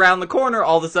comes around the corner,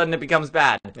 all of a sudden it becomes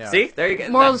bad. Yeah. See? There you go.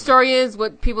 moral of the story is: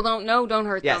 what people don't know, don't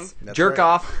hurt Yes. them. That's Jerk right.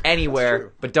 off That's anywhere,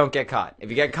 true. but don't get caught. If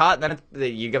you get caught, then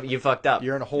you fucked up.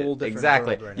 You're in a whole different Exactly.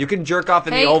 world right now. You can jerk off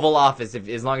in Hey. the Oval Office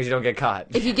as long as you don't get caught.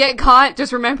 If you get caught,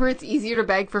 just remember it's easier to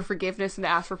beg for forgiveness than to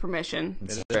ask for permission.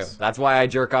 It's true. That's why I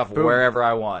jerk off wherever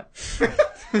I want.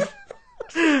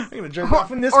 I'm gonna jerk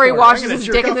off in this Or he corner. I'm washes gonna his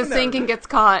jerk dick in off the there. sink and gets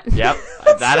caught. Yep,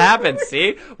 that happens.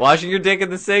 See, washing your dick in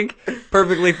the sink,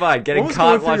 perfectly fine. Getting What was caught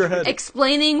going through your washing. head?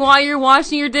 Explaining why you're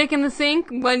washing your dick in the sink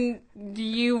when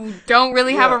you don't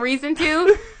really have a Yeah. reason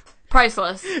to.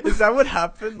 Priceless. Is that what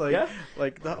happened? Like, Yeah.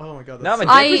 oh my god. No, That's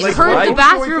my I dick was heard right. the what was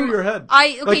going bathroom. through your head?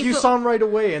 Okay, Like you so, saw him right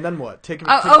away, and then what? Take him.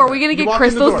 are we gonna get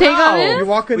Crystal's take on this? You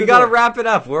walk in We the gotta door. wrap it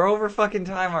up. We're over fucking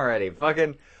time already.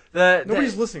 Fucking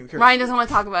Nobody's listening. Ryan doesn't want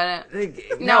to talk about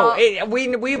it. No, No.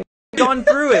 we've gone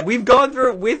through it. We've gone through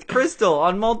it with Crystal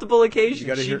on multiple occasions. You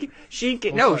gotta hear-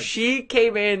 She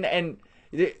came in and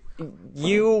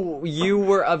you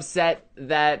were upset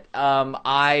that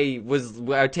I was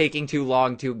taking too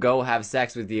long to go have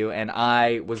sex with you, and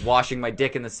I was washing my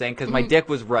dick in the sink because my dick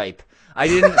was ripe. I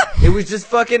didn't. It was just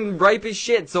fucking ripe as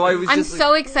shit. So I was. I'm just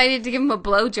so excited to give him a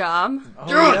blowjob. Oh,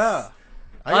 yeah.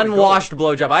 I gotta go. unwashed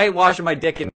blowjob. I ain't washing my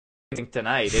dick in the sink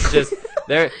tonight. It's just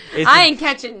there. It's I ain't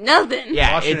catching nothing.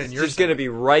 Yeah, Washing it it's in your just gonna be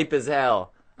ripe as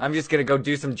hell. I'm just gonna go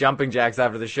do some jumping jacks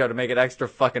after the show to make it extra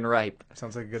fucking ripe.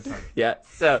 Sounds like a good time. Yeah.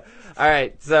 So, all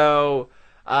right. So,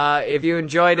 if you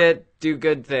enjoyed it, do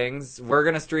good things. We're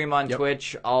gonna stream on Yep.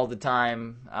 Twitch all the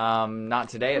time. Not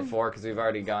today at 4 because we've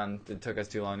already gone. It took us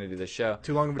too long to do the show.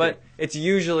 Too long of a But day. it's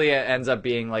usually it ends up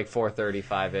being like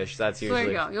 4:35 ish. That's So usually.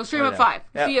 there you go. You'll stream oh, at yeah. 5.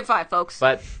 Yep. See you at 5, folks.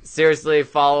 But seriously,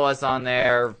 follow us on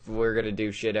there. We're gonna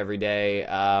do shit every day.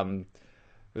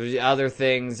 Other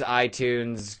things,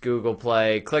 iTunes, Google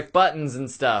Play, click buttons and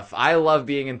stuff. I love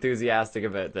being enthusiastic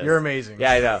about this. You're amazing.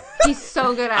 Yeah, I know. He's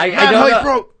so good at I it. don't hype, know.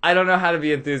 bro. I don't know how to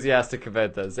be enthusiastic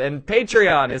about this. And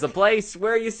Patreon is a place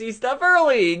where you see stuff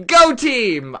early. Go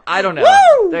team! I don't know.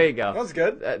 Woo! There you go. That was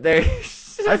good. There.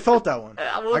 I felt that one.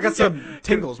 We'll I got just some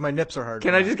tingles. My nips are hard.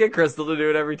 Can I just get Crystal to do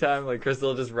it every time? Like Crystal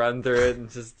will just run through it and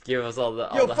just give us all the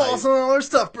Yo, the follow hype. some of all our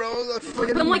stuff, bro. That's Put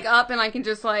fucking- them like up and I can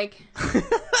just like...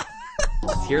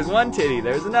 Here's one titty.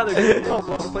 There's another titty. All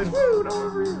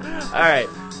right.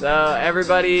 So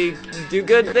everybody, do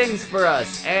good things for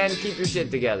us and keep your shit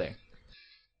together.